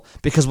whole,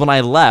 because when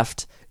I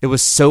left, it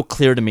was so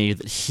clear to me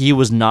that he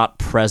was not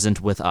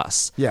present with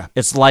us. Yeah.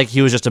 It's like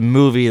he was just a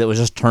movie that was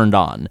just turned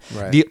on.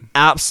 Right. The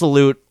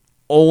absolute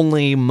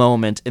only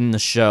moment in the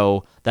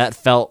show that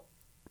felt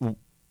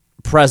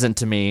present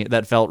to me,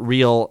 that felt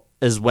real,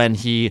 is when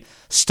he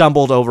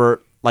stumbled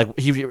over,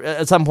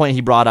 at some point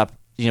he brought up,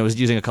 was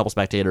using a couple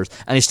spectators,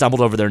 and he stumbled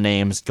over their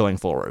names going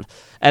forward.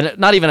 And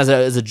not even as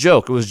a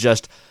joke, it was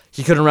just,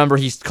 he couldn't remember,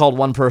 he called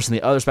one person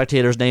the other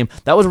spectator's name.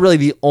 That was really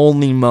the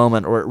only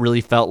moment where it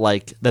really felt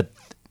like that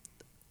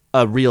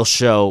a real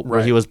show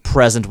where he was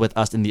present with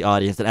us in the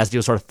audience, and as he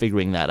was sort of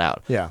figuring that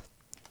out. Yeah.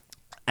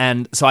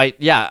 And so I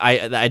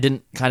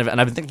didn't kind of, and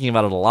I've been thinking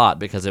about it a lot,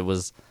 because it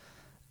was,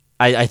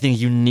 I think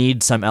you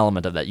need some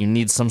element of that. You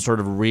need some sort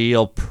of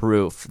real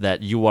proof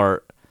that you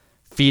are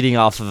feeding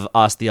off of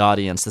us, the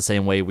audience, the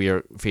same way we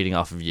are feeding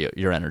off of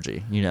your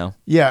energy,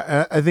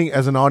 Yeah, I think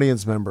as an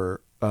audience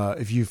member,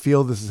 if you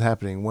feel this is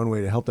happening, one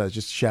way to help that is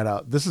just shout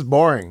out, "This is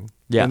boring."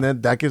 Yeah. And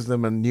then that gives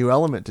them a new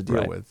element to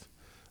deal with.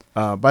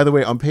 By the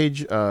way, on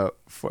page 4,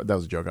 that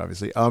was a joke,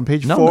 obviously. On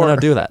page 4, no,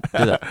 do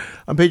that.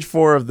 On page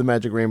 4 of the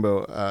Magic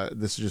Rainbow,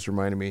 this just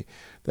reminded me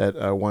that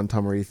Juan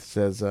Tamarith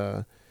says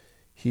a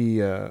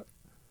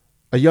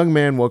young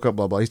man woke up,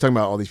 blah blah. He's talking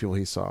about all these people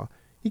he saw.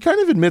 He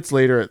kind of admits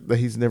later that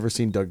he's never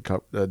seen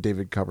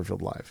David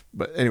Copperfield live.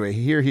 But anyway,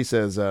 here he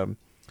says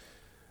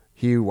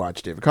he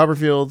watched David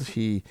Copperfield.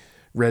 He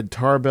read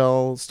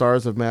Tarbell,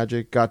 Stars of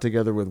Magic, got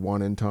together with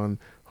Juan Anton,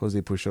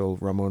 Jose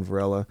Puchol, Ramon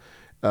Varela,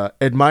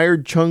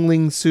 admired Chung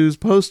Ling Soo's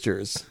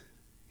posters.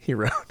 He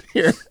wrote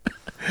here.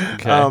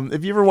 Okay.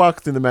 If you ever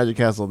walk through the Magic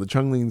Castle, the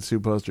Chung Ling Soo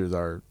posters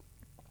are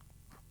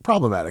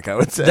problematic, I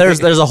would say.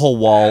 There's a whole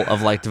wall of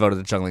devoted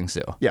to Chung Ling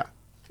Soo. Yeah.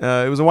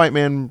 It was a white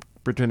man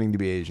pretending to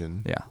be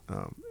Asian.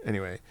 Yeah.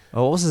 Anyway.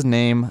 Oh, what was his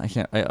name? I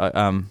can't.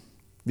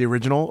 The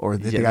original or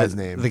the guy's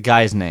name? The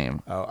guy's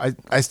name. Oh,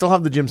 I still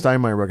have the Jim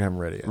Steinmeier book. I haven't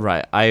read it yet.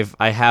 Right.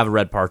 I have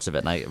read parts of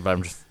it, but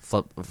I'm just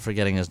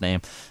forgetting his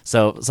name.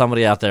 So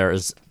somebody out there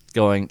is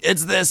going,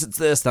 it's this.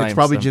 It's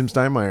probably Jim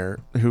Steinmeier,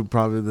 who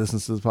probably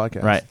listens to this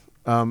podcast. Right.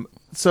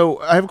 So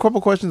I have a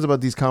couple questions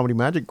about these comedy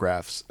magic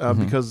graphs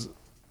because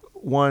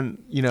one,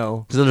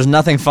 because there's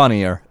nothing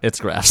funnier. It's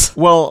graphs.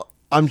 Well,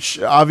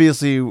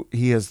 Obviously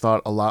he has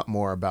thought a lot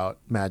more about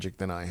magic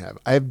than I have.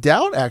 I have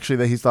doubt actually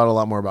that he's thought a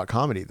lot more about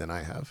comedy than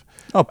I have.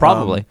 Oh,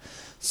 probably.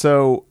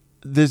 So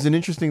there's an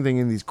interesting thing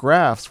in these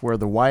graphs where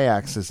the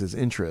y-axis is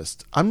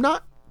interest. I'm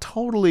not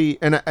totally,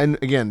 and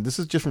again, this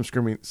is just from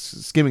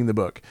skimming the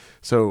book,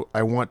 so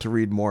I want to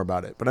read more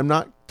about it, but I'm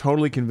not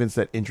totally convinced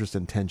that interest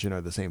and tension are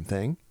the same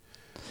thing.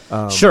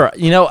 Sure.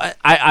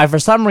 I for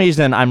some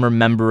reason, I'm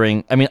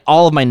remembering,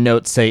 all of my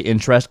notes say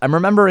interest. I'm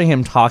remembering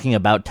him talking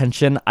about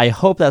tension. I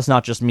hope that's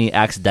not just me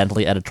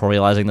accidentally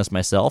editorializing this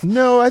myself.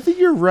 No, I think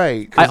you're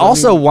right. I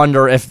also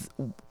wonder if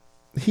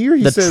here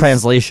he the says,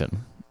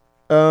 translation.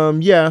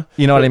 Yeah.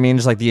 You know what I mean?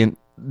 Just like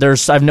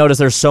I've noticed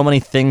there's so many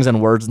things and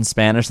words in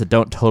Spanish that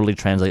don't totally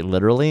translate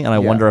literally, and I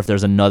wonder if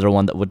there's another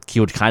one that he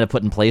would kind of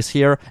put in place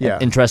here. Yeah.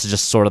 And interest is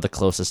just sort of the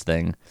closest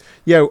thing.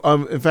 Yeah.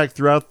 In fact,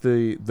 throughout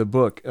the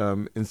book,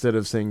 instead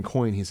of saying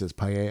coin, he says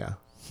paella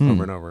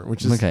over and over,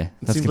 which is okay.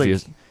 That's seems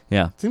confused.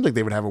 Seems like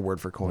they would have a word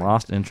for coin.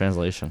 Lost in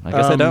translation. I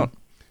guess I don't.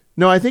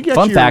 No, I think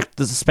Fun fact: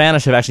 the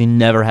Spanish have actually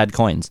never had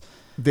coins.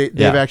 They've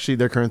actually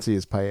their currency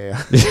is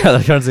paella. Yeah,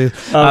 their currency.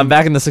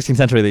 Back in the 16th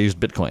century, they used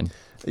Bitcoin.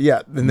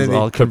 Yeah, and then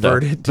they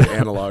converted to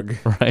analog.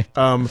 Right.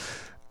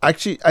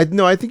 Actually, I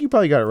think you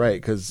probably got it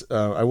right because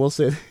I will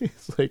say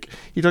it's like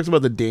he talks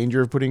about the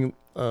danger of putting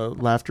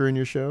laughter in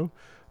your show.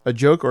 A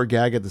joke or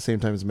gag at the same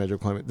time as a magical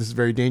climate. This is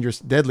very dangerous,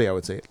 deadly, I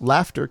would say.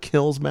 Laughter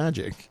kills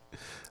magic.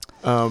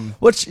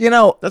 Which,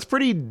 that's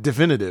pretty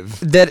definitive.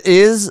 That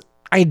is,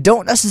 I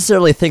don't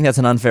necessarily think that's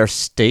an unfair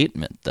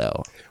statement,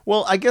 though.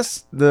 Well, I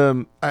guess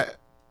a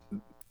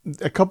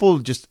couple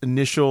of just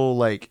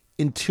initial,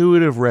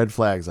 intuitive red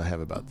flags I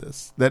have about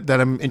this that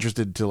I'm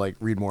interested to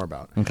read more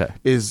about. Okay.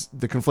 Is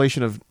the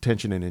conflation of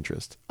tension and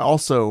interest.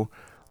 Also,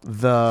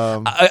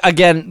 I'm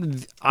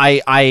giving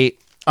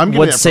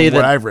would that say from that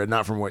what I've read,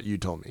 not from what you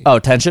told me. Oh,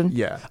 tension?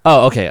 Yeah.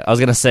 Oh, okay. I was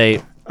gonna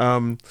say,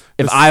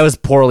 if I was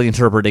poorly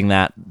interpreting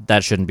that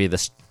shouldn't be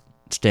the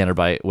standard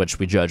by which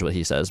we judge what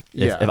he says.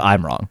 If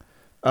I'm wrong,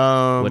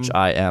 which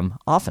I am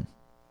often.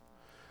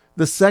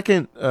 The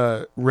second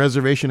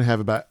reservation I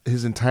have about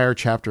his entire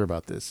chapter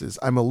about this is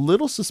I'm a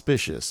little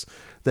suspicious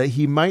that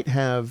he might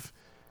have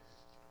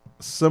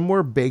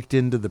somewhere baked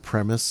into the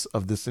premise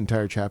of this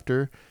entire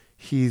chapter.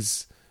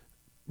 He's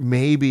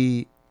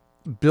maybe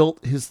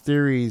built his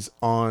theories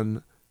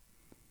on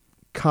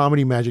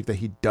comedy magic that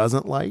he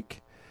doesn't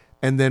like,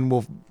 and then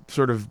will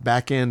sort of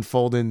back end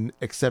fold in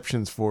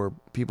exceptions for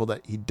people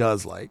that he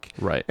does like.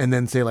 Right. And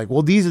then say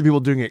well, these are the people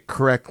doing it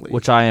correctly.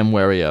 Which I am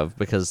wary of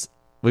because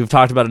we've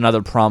talked about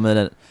another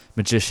prominent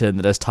magician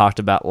that has talked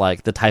about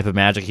the type of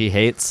magic he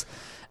hates.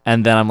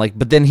 And then I'm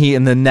but then he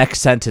in the next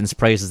sentence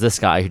praises this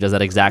guy who does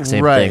that exact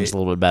same thing just a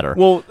little bit better.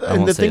 Well,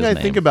 and the thing I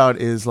think about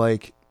is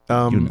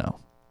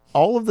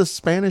all of the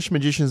Spanish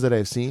magicians that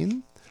I've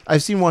seen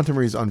Juan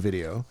Tamariz on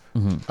video.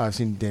 Mm-hmm. I've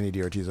seen Danny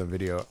D'Ortiz on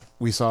video.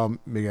 We saw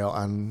Miguel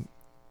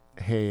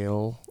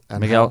Angel.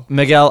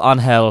 Miguel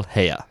Angel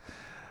Hea.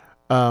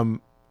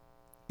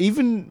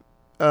 Even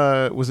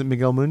was it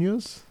Miguel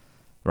Munoz?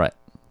 Right.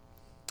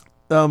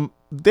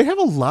 They have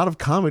a lot of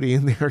comedy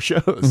in their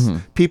shows. Mm-hmm.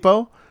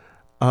 Pipo,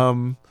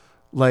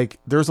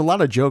 there's a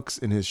lot of jokes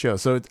in his show.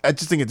 So I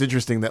just think it's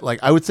interesting that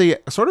I would say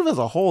sort of as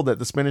a whole that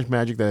the Spanish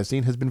magic that I've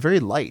seen has been very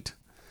light.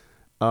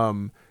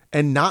 And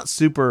not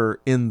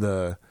super in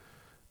this,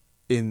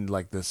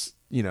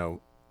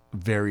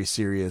 very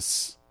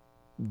serious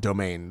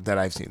domain that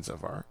I've seen so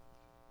far.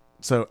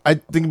 So I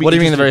think. What do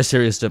you mean the very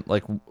serious?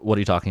 What are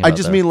you talking about? I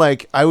just mean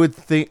I would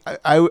think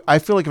I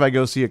feel like if I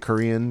go see a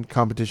Korean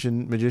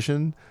competition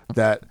magician,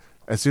 that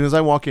as soon as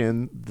I walk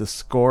in, the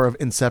score of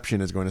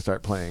Inception is going to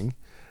start playing,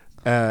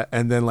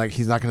 and then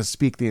he's not going to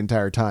speak the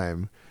entire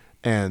time,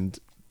 and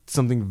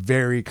something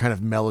very kind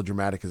of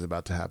melodramatic is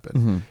about to happen.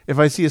 Mm-hmm. If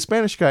I see a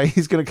Spanish guy,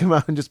 he's going to come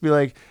out and just be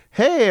like,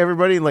 "Hey,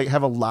 everybody!"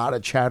 Have a lot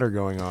of chatter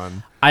going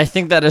on. I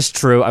think that is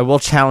true. I will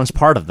challenge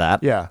part of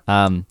that. Yeah.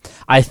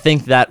 I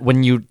think that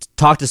when you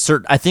talk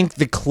to I think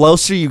the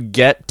closer you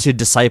get to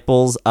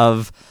disciples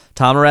of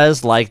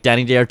Tamarez, like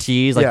Danny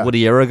D'Ortiz,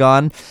 Woody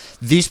Aragon,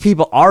 these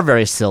people are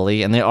very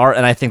silly, and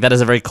I think that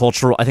is a very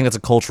cultural. I think that's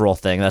a cultural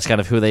thing. That's kind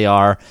of who they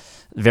are.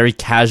 Very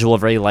casual,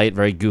 very light,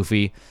 very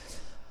goofy.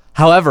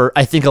 However,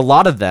 I think a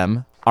lot of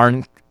them are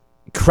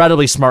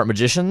incredibly smart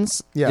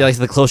magicians. Yeah.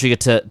 The closer you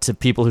get to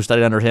people who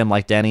studied under him,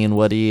 like Danny and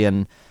Woody,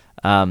 and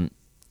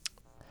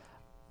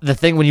the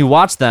thing when you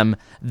watch them,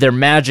 their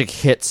magic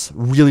hits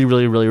really,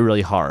 really, really,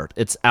 really hard.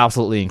 It's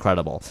absolutely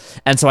incredible.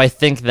 And so I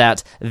think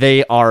that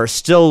they are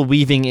still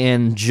weaving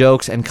in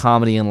jokes and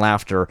comedy and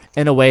laughter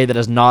in a way that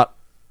is not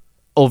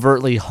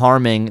overtly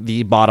harming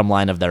the bottom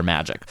line of their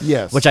magic.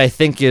 Yes. Which I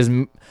think is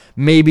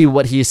maybe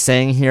what he's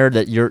saying here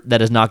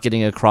that is not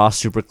getting across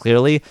super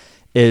clearly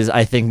is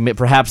I think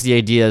perhaps the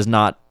idea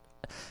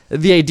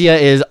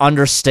is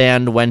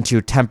understand when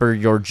to temper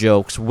your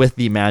jokes with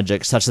the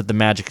magic such that the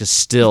magic is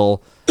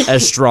still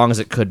as strong as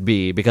it could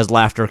be, because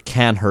laughter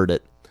can hurt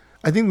it.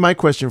 I think my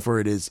question for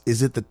it is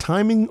it the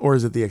timing or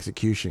is it the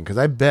execution? Because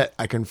I bet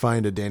I can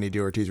find a Danny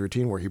DeOrtiz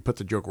routine where he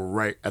puts a joke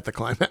right at the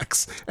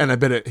climax, and I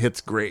bet it hits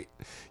great.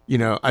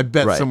 I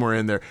bet somewhere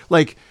in there.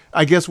 Like,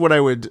 I guess what I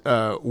would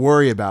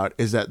worry about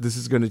is that this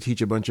is going to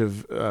teach a bunch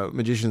of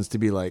magicians to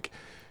be like,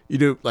 you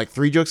do like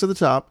 3 jokes at the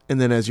top,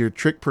 and then as your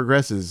trick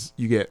progresses,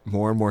 you get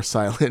more and more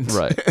silent.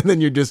 Right. And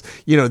then you're just,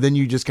 then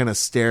you just kind of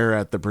stare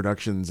at the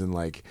productions and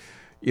like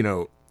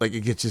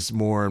it gets just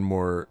more and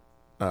more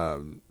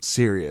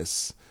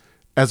serious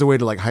as a way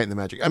to like heighten the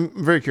magic. I'm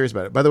very curious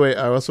about it. By the way,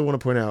 I also want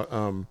to point out,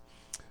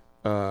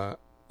 I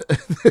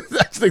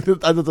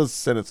thought this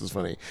sentence was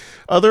funny.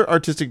 Other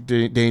artistic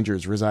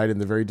dangers reside in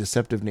the very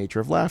deceptive nature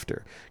of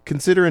laughter.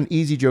 Consider an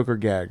easy joke or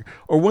gag,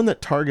 or one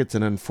that targets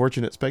an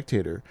unfortunate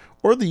spectator,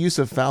 or the use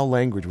of foul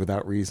language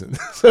without reason.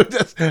 So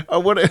I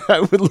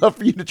would love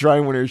for you to try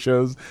one of your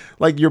shows,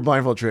 like your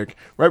blindfold trick,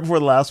 right before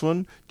the last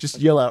one,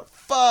 just yell out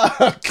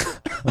 "fuck,"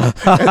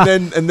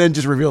 and then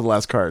just reveal the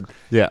last card.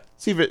 Yeah.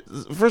 See if it.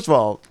 First of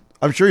all,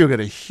 I'm sure you'll get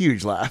a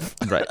huge laugh.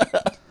 Right.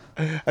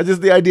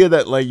 Just the idea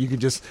that like you could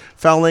just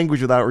foul language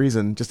without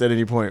reason, just at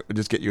any point, would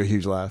just get you a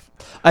huge laugh.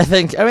 I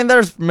mean,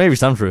 there's maybe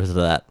some truth to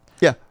that.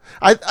 Yeah,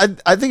 I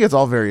think it's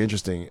all very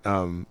interesting.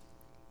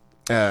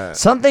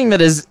 Something that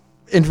is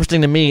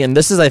interesting to me, and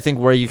this is, I think,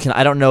 where you can.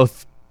 I don't know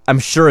if I'm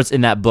sure it's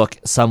in that book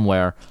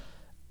somewhere.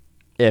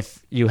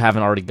 If you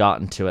haven't already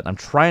gotten to it, like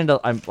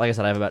I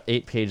said, I have about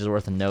 8 pages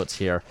worth of notes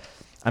here.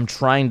 I'm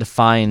trying to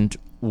find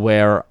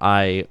where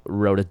I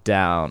wrote it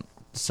down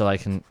so I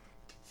can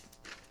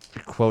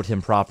quote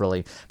him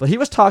properly, but he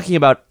was talking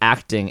about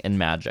acting in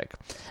magic,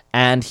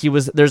 and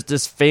there's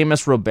this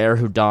famous Robert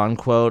Houdin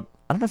quote.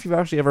 I don't know if you've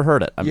actually ever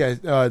heard it.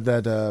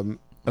 That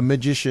a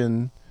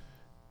magician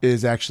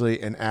is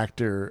actually an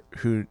actor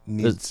who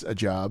needs a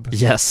job.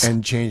 Yes,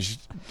 and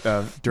changed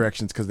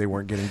directions because they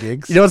weren't getting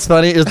gigs. You know what's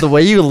funny is the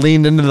way you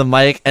leaned into the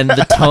mic and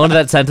the tone of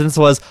that sentence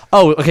was,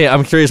 "Oh, okay,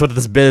 I'm curious what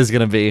this bit is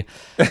going to be,"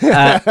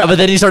 but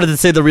then you started to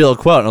say the real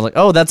quote, and I was like,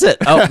 "Oh, that's it."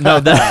 Oh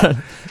no,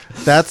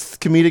 that's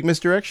comedic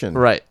misdirection,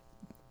 right?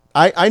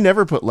 I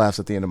never put laughs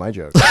at the end of my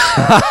jokes.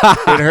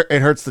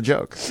 It hurts the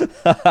joke.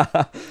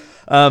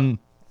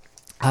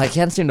 I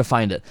can't seem to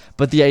find it,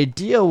 but the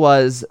idea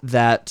was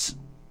that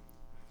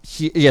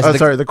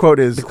the quote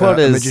is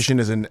a magician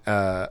is an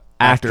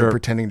actor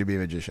pretending to be a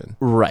magician.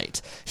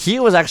 Right. He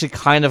was actually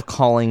kind of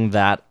calling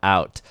that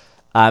out,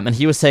 and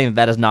he was saying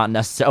that is not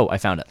necessary. Oh, I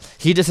found it.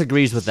 He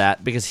disagrees with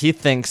that because he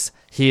thinks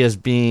he is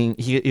being.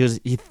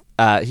 He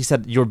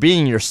said you're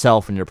being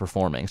yourself when you're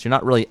performing, so you're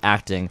not really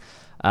acting.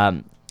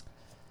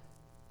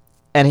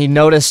 And he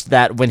noticed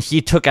that when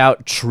he took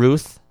out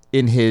truth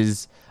in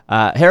his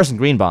Harrison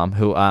Greenbaum,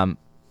 who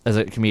is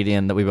a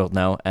comedian that we both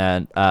know,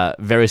 and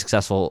very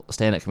successful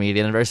stand-up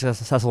comedian and very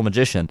successful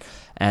magician,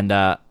 and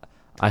I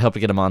hope to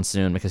get him on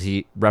soon because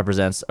he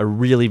represents a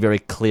really very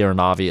clear and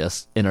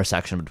obvious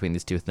intersection between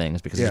these two things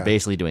because he's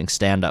basically doing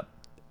stand-up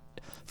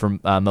for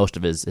most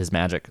of his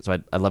magic. So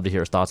I'd love to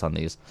hear his thoughts on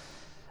these.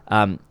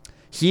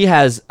 He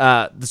has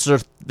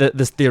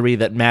this theory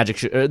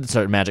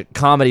that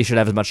comedy should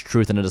have as much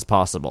truth in it as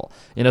possible.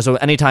 So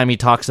anytime he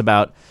talks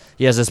about,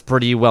 he has this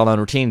pretty well-known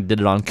routine. He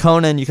did it on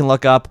Conan. You can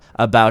look up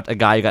about a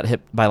guy who got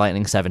hit by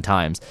lightning 7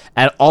 times,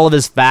 and all of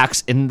his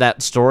facts in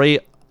that story,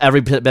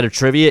 every bit of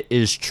trivia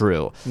is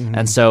true. Mm-hmm.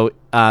 And so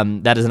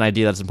that is an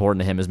idea that's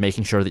important to him, is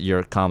making sure that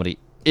your comedy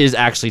is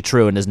actually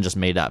true and isn't just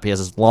made up. He has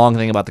this long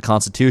thing about the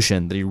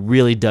Constitution that he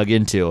really dug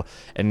into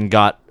and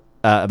got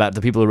about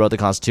the people who wrote the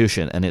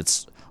Constitution, and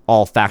it's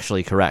all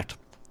factually correct,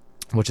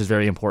 which is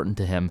very important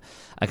to him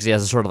because he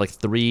has a sort of like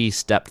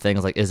 3-step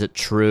things, like is it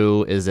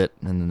true, is it,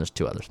 and then there's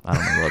 2 others. I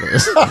don't remember what it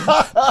is.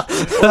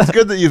 It's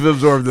good that you've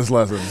absorbed this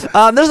lesson.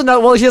 There's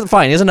another. Well,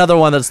 here's another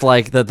one that's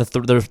like the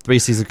 3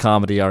 C's of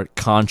comedy are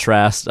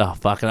contrast. Oh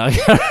fuck!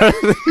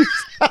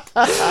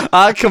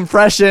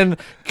 Compression,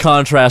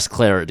 contrast,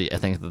 clarity. I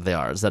think that they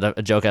are. Is that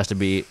a joke has to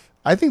be?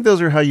 I think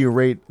those are how you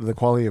rate the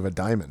quality of a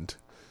diamond.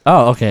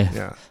 Oh, okay.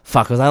 Yeah.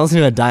 Fuck, was I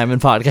listening to a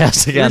Diamond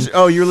podcast again?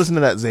 You were listening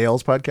to that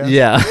Zales podcast?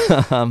 Yeah.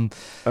 It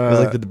was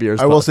like the De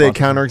Beers. I will say a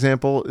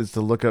counterexample is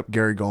to look up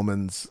Gary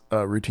Goldman's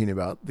routine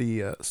about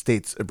the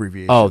states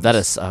abbreviation. Oh, that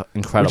is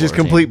incredible. Which is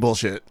complete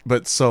bullshit,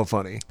 but so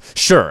funny.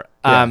 Sure.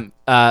 Yeah. And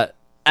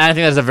I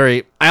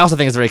think I also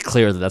think it's very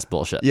clear that that's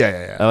bullshit.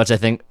 Yeah. Which I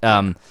think.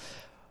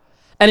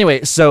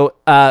 Anyway, so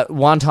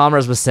Juan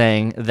Tomers was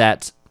saying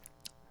that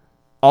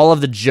all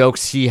of the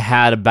jokes he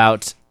had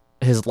about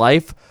his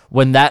life,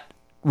 when that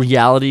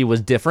reality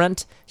was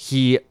different,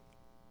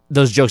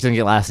 those jokes didn't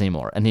get laughs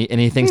anymore, and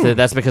he thinks that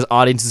that's because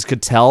audiences could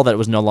tell that it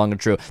was no longer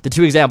true. The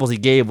 2 examples he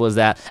gave was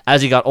that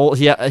as he got old,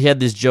 he had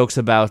these jokes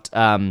about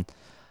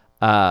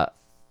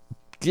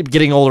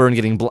getting older and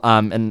getting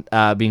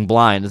being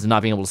blind and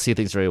not being able to see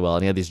things very well,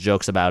 and he had these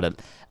jokes about it,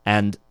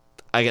 and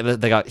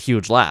they got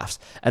huge laughs.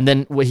 And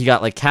then when he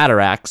got like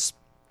cataracts,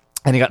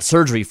 and he got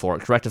surgery for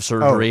it, corrective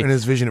surgery. and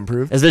his vision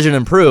improved. His vision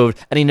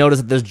improved, and he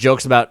noticed that those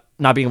jokes about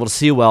not being able to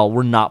see well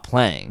were not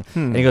playing.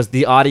 And he goes,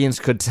 the audience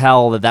could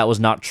tell that was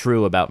not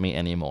true about me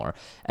anymore.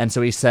 And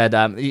so he said,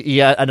 he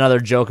had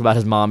another joke about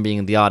his mom being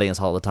in the audience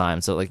all the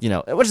time. So, like,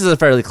 which is a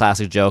fairly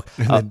classic joke.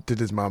 And then did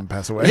his mom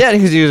pass away? Yeah,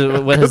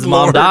 because when his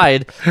mom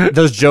died,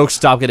 those jokes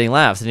stopped getting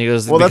laughs. And he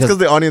goes, well, that's because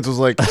the audience was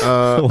like,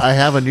 I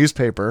have a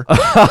newspaper.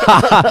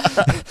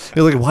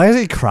 You're like, why is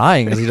he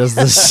crying as he does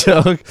this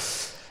joke?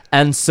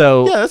 And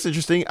so... Yeah, that's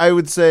interesting. I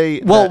would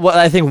say... Well,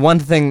 I think one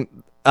thing...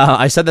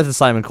 I said that to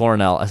Simon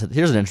Coronel. I said,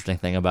 here's an interesting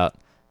thing about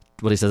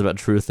what he says about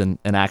truth and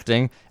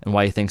acting and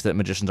why he thinks that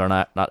magicians are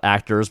not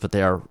actors, but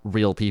they are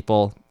real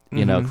people,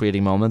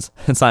 creating moments.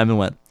 And Simon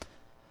went,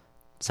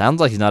 sounds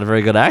like he's not a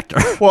very good actor.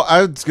 Well,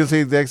 I was going to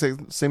say the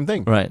exact same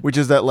thing. Right. Which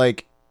is that,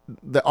 like,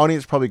 the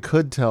audience probably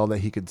could tell that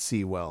he could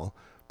see well,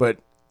 but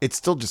it's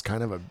still just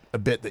kind of a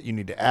bit that you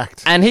need to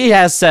act. And he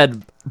has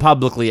said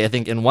publicly, I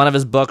think in one of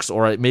his books,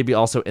 or maybe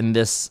also in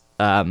this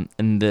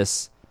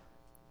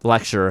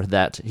lecture,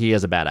 that he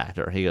is a bad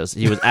actor. He goes,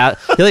 he goes,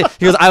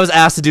 I was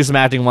asked to do some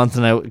acting once,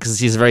 and because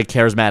he's a very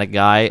charismatic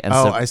guy. And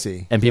I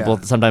see. And people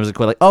sometimes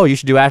quit, like, oh, you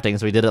should do acting.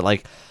 So he did it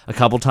like a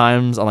couple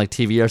times on like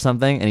TV or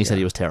something, and he said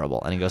he was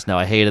terrible. And he goes, no,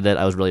 I hated it.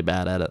 I was really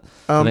bad at it.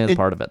 I think that's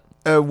part of it.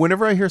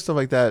 Whenever I hear stuff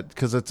like that,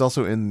 because it's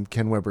also in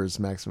Ken Weber's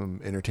Maximum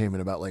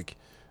Entertainment about like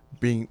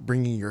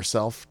bringing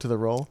yourself to the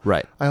role.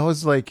 Right. I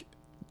always like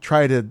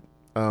try to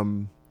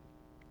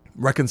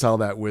reconcile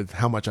that with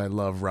how much I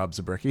love Rob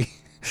Zabriskie.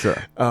 Sure.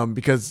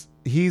 Because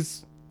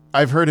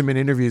I've heard him in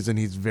interviews and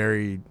he's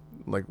very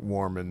like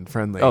warm and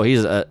friendly. Oh,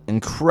 he's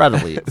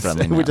incredibly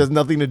friendly man. Which has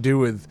nothing to do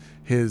with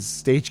his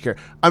stage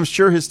character. I'm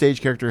sure his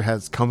stage character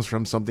comes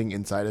from something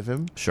inside of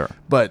him. Sure.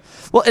 But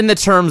well, in the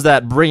terms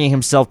that bringing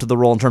himself to the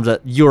role, in terms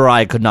that you or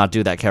I could not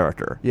do that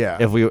character. Yeah.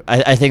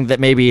 I think that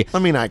maybe. I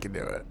mean, I can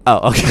do it.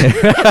 Oh, okay.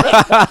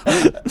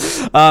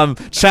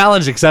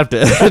 Challenge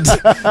accepted.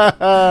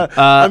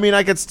 I mean,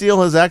 I could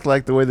steal his act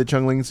like the way that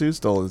Chung Ling Soo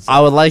stole his.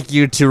 I would like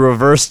you to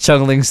reverse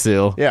Chung Ling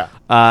Soo. Yeah.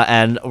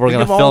 And we're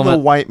going to film all the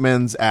it. white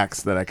men's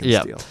acts that I can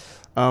steal.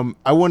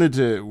 I wanted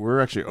to. We're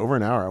actually over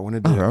an hour. I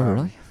wanted to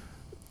really?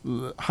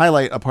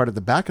 Highlight a part at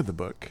the back of the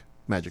book,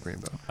 Magic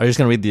Rainbow. Are you just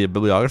going to read the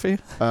bibliography?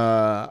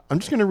 I'm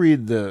just going to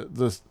read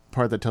the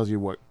part that tells you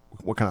what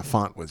kind of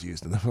font was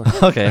used in the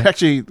book. Okay.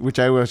 Actually, which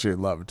I actually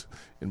loved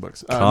in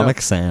books. Comic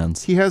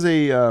Sans. He has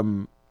a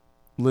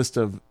list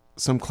of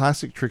some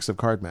classic tricks of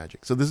card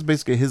magic. So this is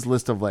basically his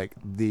list of like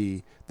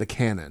the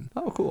canon.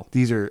 Oh, cool.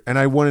 These are, and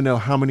I want to know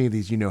how many of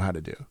these you know how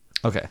to do.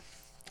 Okay.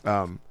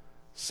 And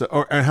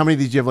how many of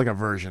these do you have like a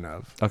version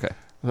of? Okay.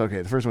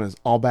 Okay. The first one is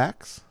all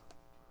backs.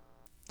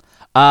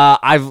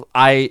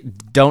 I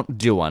don't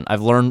do one. I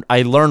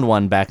learned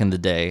one back in the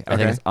day. I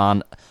think it's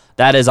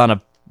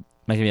on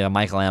maybe a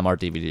Michael Amart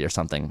DVD or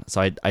something.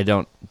 So I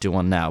don't do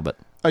one now, but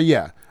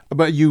yeah,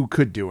 but you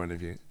could do one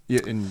if you.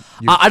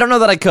 I don't know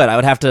that I could. I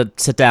would have to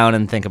sit down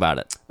and think about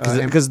it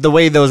because the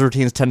way those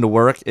routines tend to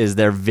work is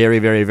they're very,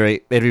 very,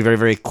 very, they'd be very,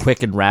 very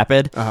quick and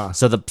rapid.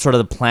 So the sort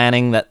of the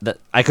planning that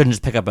I couldn't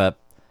just pick up a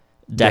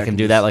deck and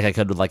do that like I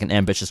could with like an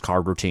ambitious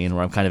card routine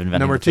where I'm kind of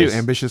inventing. Number 2,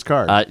 ambitious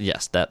card.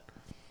 Yes, that.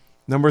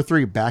 Number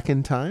 3, back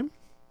in time,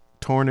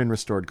 torn and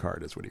restored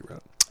card is what he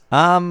wrote.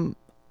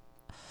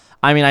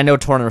 I mean, I know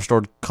torn and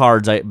restored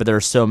cards, but there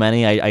are so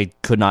many, I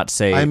could not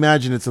say. I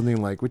imagine it's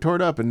something like, we tore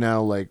it up, and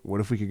now, like, what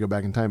if we could go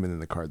back in time and then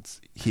the card's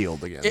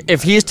healed again?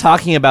 If he's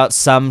talking about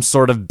some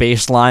sort of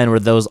baseline where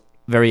those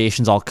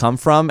variations all come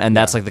from, and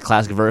that's like the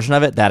classic version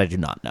of it, that I do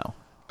not know.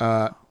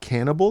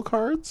 Cannibal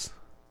cards?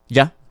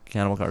 Yeah,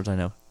 cannibal cards, I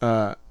know.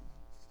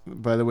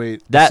 By the way...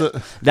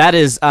 That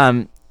is...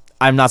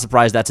 I'm not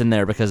surprised that's in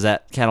there because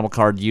that cannibal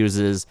card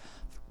uses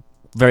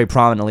very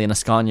prominently an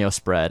Ascanio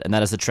spread, and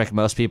that is the trick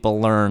most people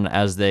learn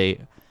as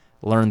they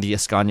learn the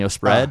Ascanio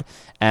spread.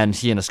 And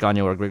he and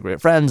Ascanio are great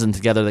friends, and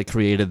together they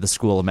created the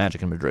School of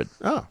Magic in Madrid.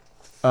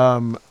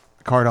 Card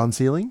on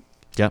ceiling?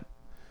 Yep.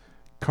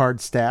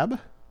 Card stab?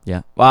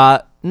 Yeah.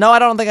 No, I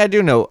don't think I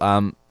do know.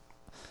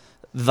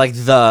 Like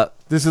the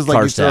this is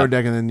like you throw a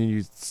deck and then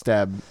you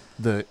stab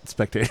the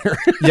spectator.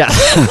 Yeah.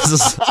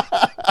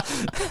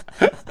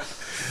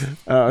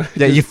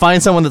 Yeah, you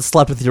find someone that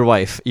slept with your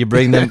wife. You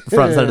bring them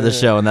front side of the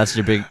show, and that's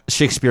your big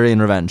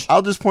Shakespearean revenge.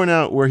 I'll just point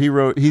out where he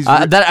wrote.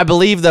 That I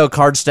believe though,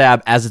 card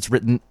stab as it's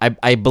written.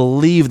 I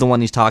believe the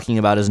one he's talking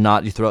about is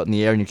not you throw it in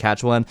the air and you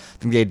catch one. I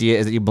think the idea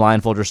is that you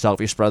blindfold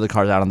yourself, you spread the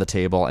cards out on the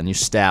table, and you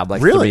stab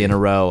like 3 in a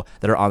row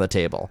that are on the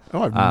table.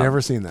 Oh, I've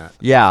never seen that.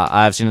 Yeah,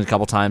 I've seen it a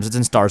couple times. It's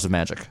in Stars of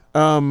Magic. I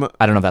don't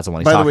know if that's the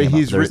one he's talking about. By the way,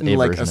 he's There's written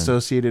like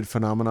associated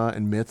phenomena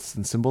and myths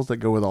and symbols that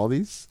go with all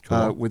these.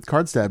 Cool. With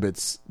card stab,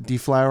 it's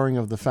deflowering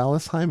of the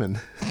phallus hymen.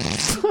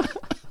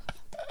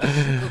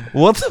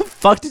 What the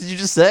fuck did you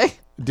just say?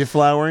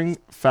 Deflowering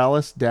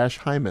phallus dash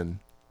hymen.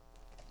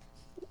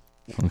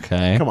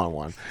 Okay. Come on,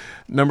 Juan.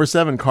 Number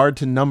 7, card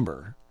to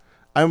number.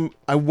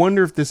 I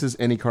wonder if this is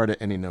any card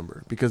at any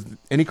number, because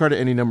any card at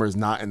any number is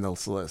not in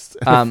this list.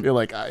 I feel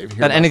like I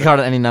hear any card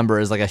at any number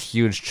is like a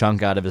huge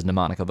chunk out of his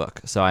mnemonica book.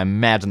 So I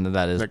imagine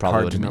that is probably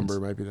card what to it number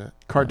means. might be that.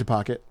 Card to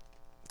pocket.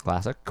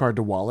 Classic. Card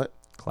to wallet.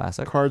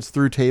 Classic. Cards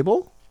through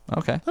table.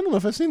 Okay. I don't know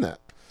if I've seen that.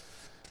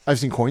 I've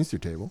seen coins through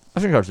table.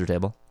 I've seen cards through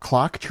table.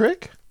 Clock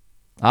trick.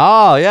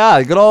 Oh,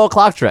 yeah. Good old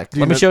clock trick.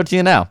 Let me know- show it to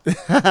you now.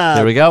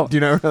 There we go. Do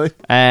you know really?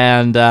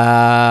 And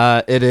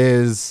it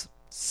is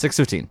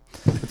 6:15.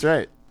 That's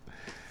right.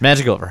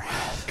 Magic over.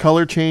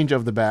 Color change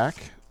of the back.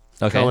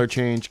 Okay. Color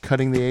change,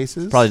 cutting the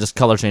aces. Probably just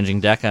color changing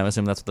deck. I'm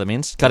assuming that's what that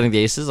means. Cutting the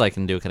aces. I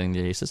can do cutting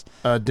the aces.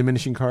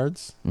 Diminishing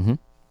cards.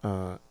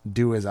 Mm-hmm.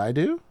 Do as I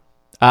do.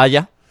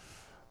 Yeah.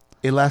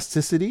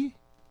 Elasticity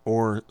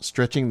or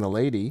stretching the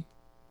lady.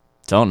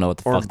 Don't know what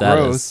the Or fuck that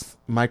growth, is.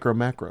 micro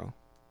macro.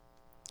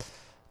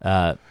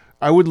 Uh,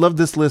 I would love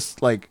this list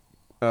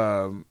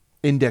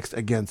indexed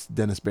against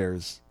Dennis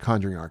Baer's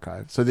Conjuring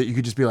Archive, so that you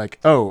could just be like,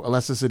 oh,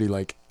 elasticity,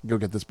 like go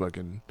get this book,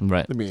 and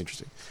right. that'd be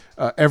interesting.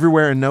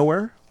 Everywhere and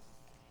nowhere.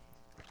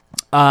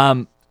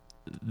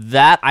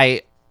 That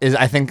I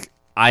think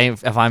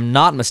if I'm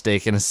not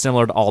mistaken, is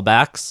similar to All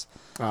Backs.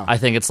 I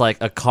think it's like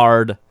a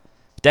card.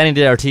 Danny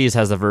DeOrtiz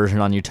has the version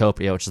on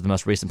Utopia, which is the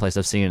most recent place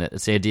I've seen it.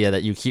 It's the idea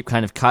that you keep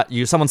kind of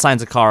someone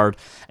signs a card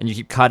and you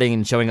keep cutting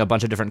and showing a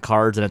bunch of different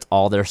cards, and it's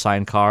all their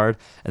signed card,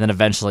 and then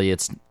eventually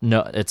it's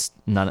none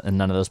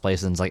of those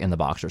places, and it's like in the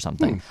box or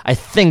something. I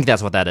think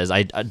that's what that is.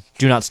 I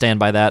do not stand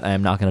by that. I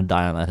am not going to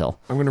die on that hill.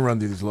 I'm going to run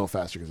through these a little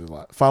faster because there's a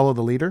lot. Follow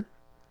the leader.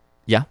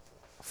 Yeah.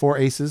 4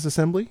 aces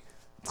assembly.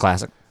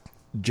 Classic.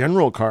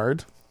 General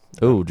card.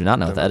 Ooh, do not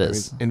know what Don't that know what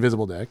is. means.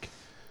 Invisible deck.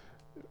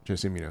 Which I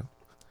assume you know.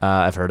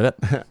 I've heard of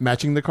it.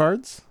 Matching the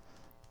cards.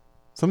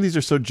 Some of these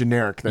are so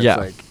generic that's Yeah.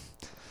 like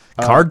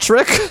Card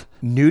trick?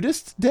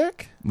 nudist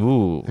deck.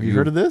 Ooh. Have you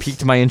heard of this?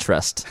 Piqued my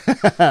interest.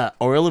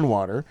 Oil and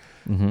water.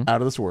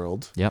 Out of this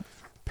world. Yep.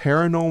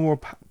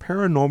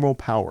 Paranormal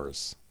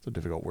powers. It's a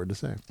difficult word to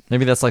say.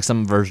 Maybe that's like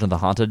some version of the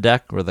haunted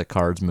deck where the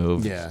cards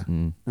move. Yeah.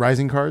 Mm,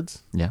 Rising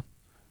cards. yeah.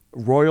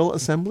 Royal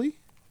assembly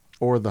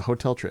or the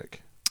hotel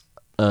trick.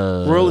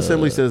 Royal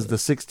assembly says the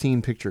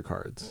 16 picture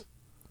cards.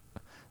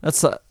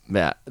 That's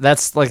yeah.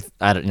 That's like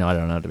I don't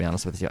know to be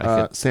honest with you.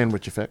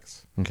 Sandwich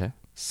effects. Okay.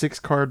 6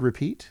 card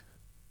repeat.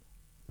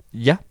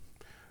 Yeah.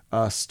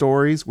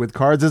 Stories with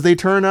cards as they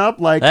turn up,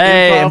 like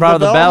Hey, Improv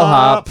the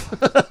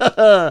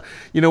Bellhop.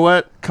 You know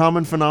what?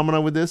 Common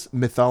phenomena with this: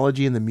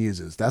 mythology and the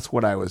muses. That's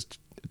what I was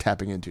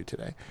tapping into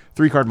today.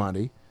 3 card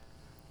Monty,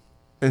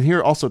 and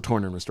here also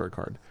torn and restored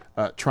card.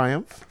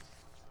 Triumph.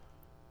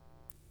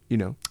 You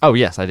know. Oh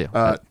yes, I do.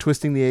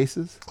 Twisting the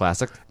aces.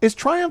 Classic. Is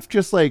Triumph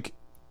just like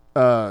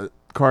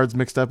cards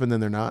mixed up and then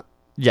they're not?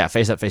 Yeah,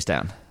 face up, face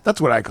down. That's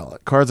what I call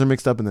it. Cards are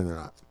mixed up and then they're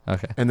not.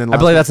 Okay. And then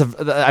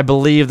I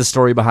believe the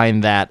story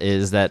behind that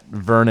is that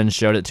Vernon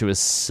showed it to his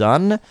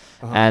son,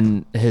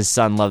 and his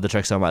son loved the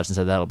trick so much and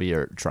said that'll be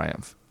your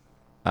triumph.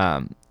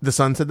 The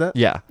son said that?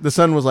 Yeah. The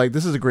son was like,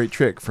 this is a great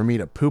trick for me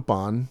to poop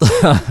on,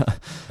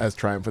 as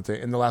Triumph would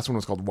say. And the last one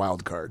was called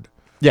Wild Card.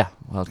 Yeah,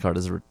 wild card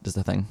is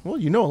the thing. Well,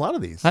 you know a lot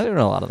of these. I don't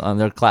know a lot of them.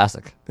 They're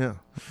classic. Yeah.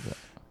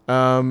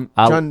 John,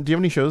 do you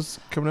have any shows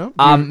coming up?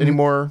 Any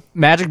more?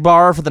 Magic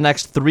Bar for the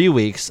next 3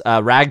 weeks.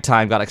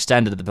 Ragtime got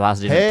extended at the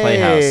Pasadena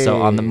Playhouse.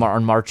 So on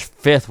March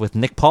 5th with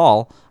Nick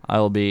Paul, I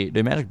will be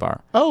doing Magic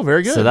Bar. Oh,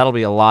 very good. So that'll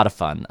be a lot of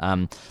fun.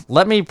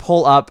 Let me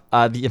pull up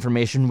the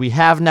information. We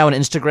have now an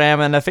Instagram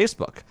and a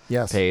Facebook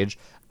page.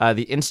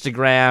 The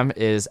Instagram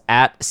is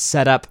at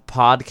Setup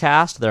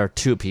Podcast. There are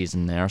 2 P's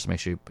in there, so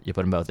make sure you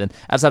put them both in.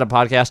 At Setup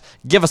Podcast.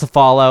 Give us a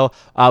follow.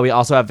 We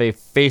also have a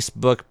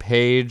Facebook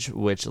page,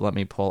 which let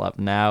me pull up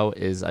now,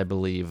 is I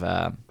believe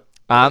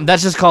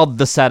that's just called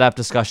the Setup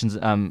Discussions,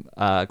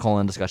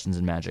 Discussions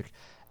in Magic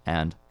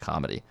and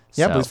Comedy.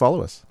 Yeah, So please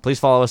follow us. Please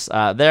follow us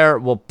there.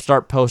 We'll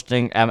start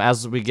posting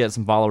as we get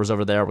some followers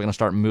over there. We're gonna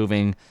start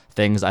moving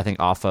things, I think,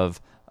 off of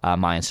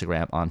my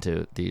Instagram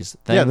onto these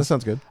things. Yeah, that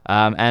sounds good.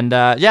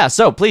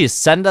 So please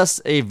send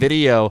us a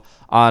video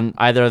on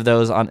either of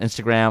those on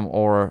Instagram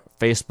or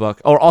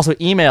Facebook, or also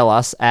email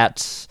us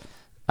at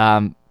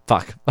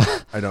fuck.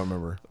 I don't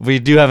remember. We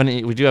do have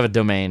a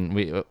domain.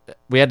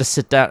 We had to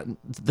sit down.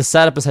 The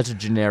setup is such a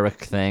generic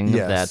thing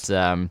that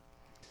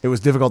it was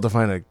difficult to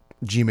find a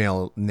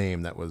Gmail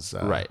name that was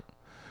right.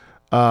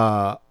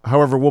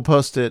 However, we'll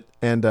post it.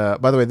 And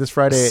by the way, this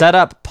Friday,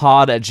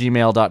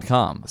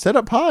 setuppod@gmail.com.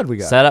 Setuppod we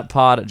got.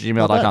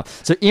 Setuppod@gmail.com.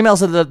 So email us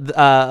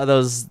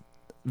those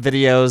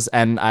videos,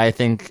 and I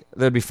think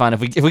that'd be fun if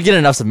we get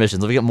enough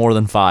submissions. If we get more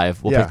than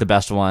 5, we'll pick the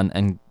best one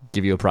and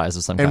give you a prize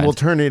of some kind. And we'll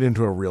turn it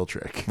into a real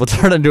trick. We'll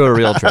turn it into a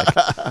real trick.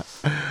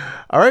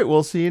 All right,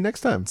 we'll see you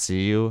next time.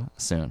 See you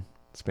soon.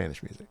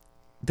 Spanish music.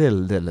 The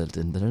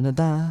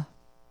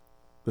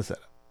The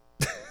Setup.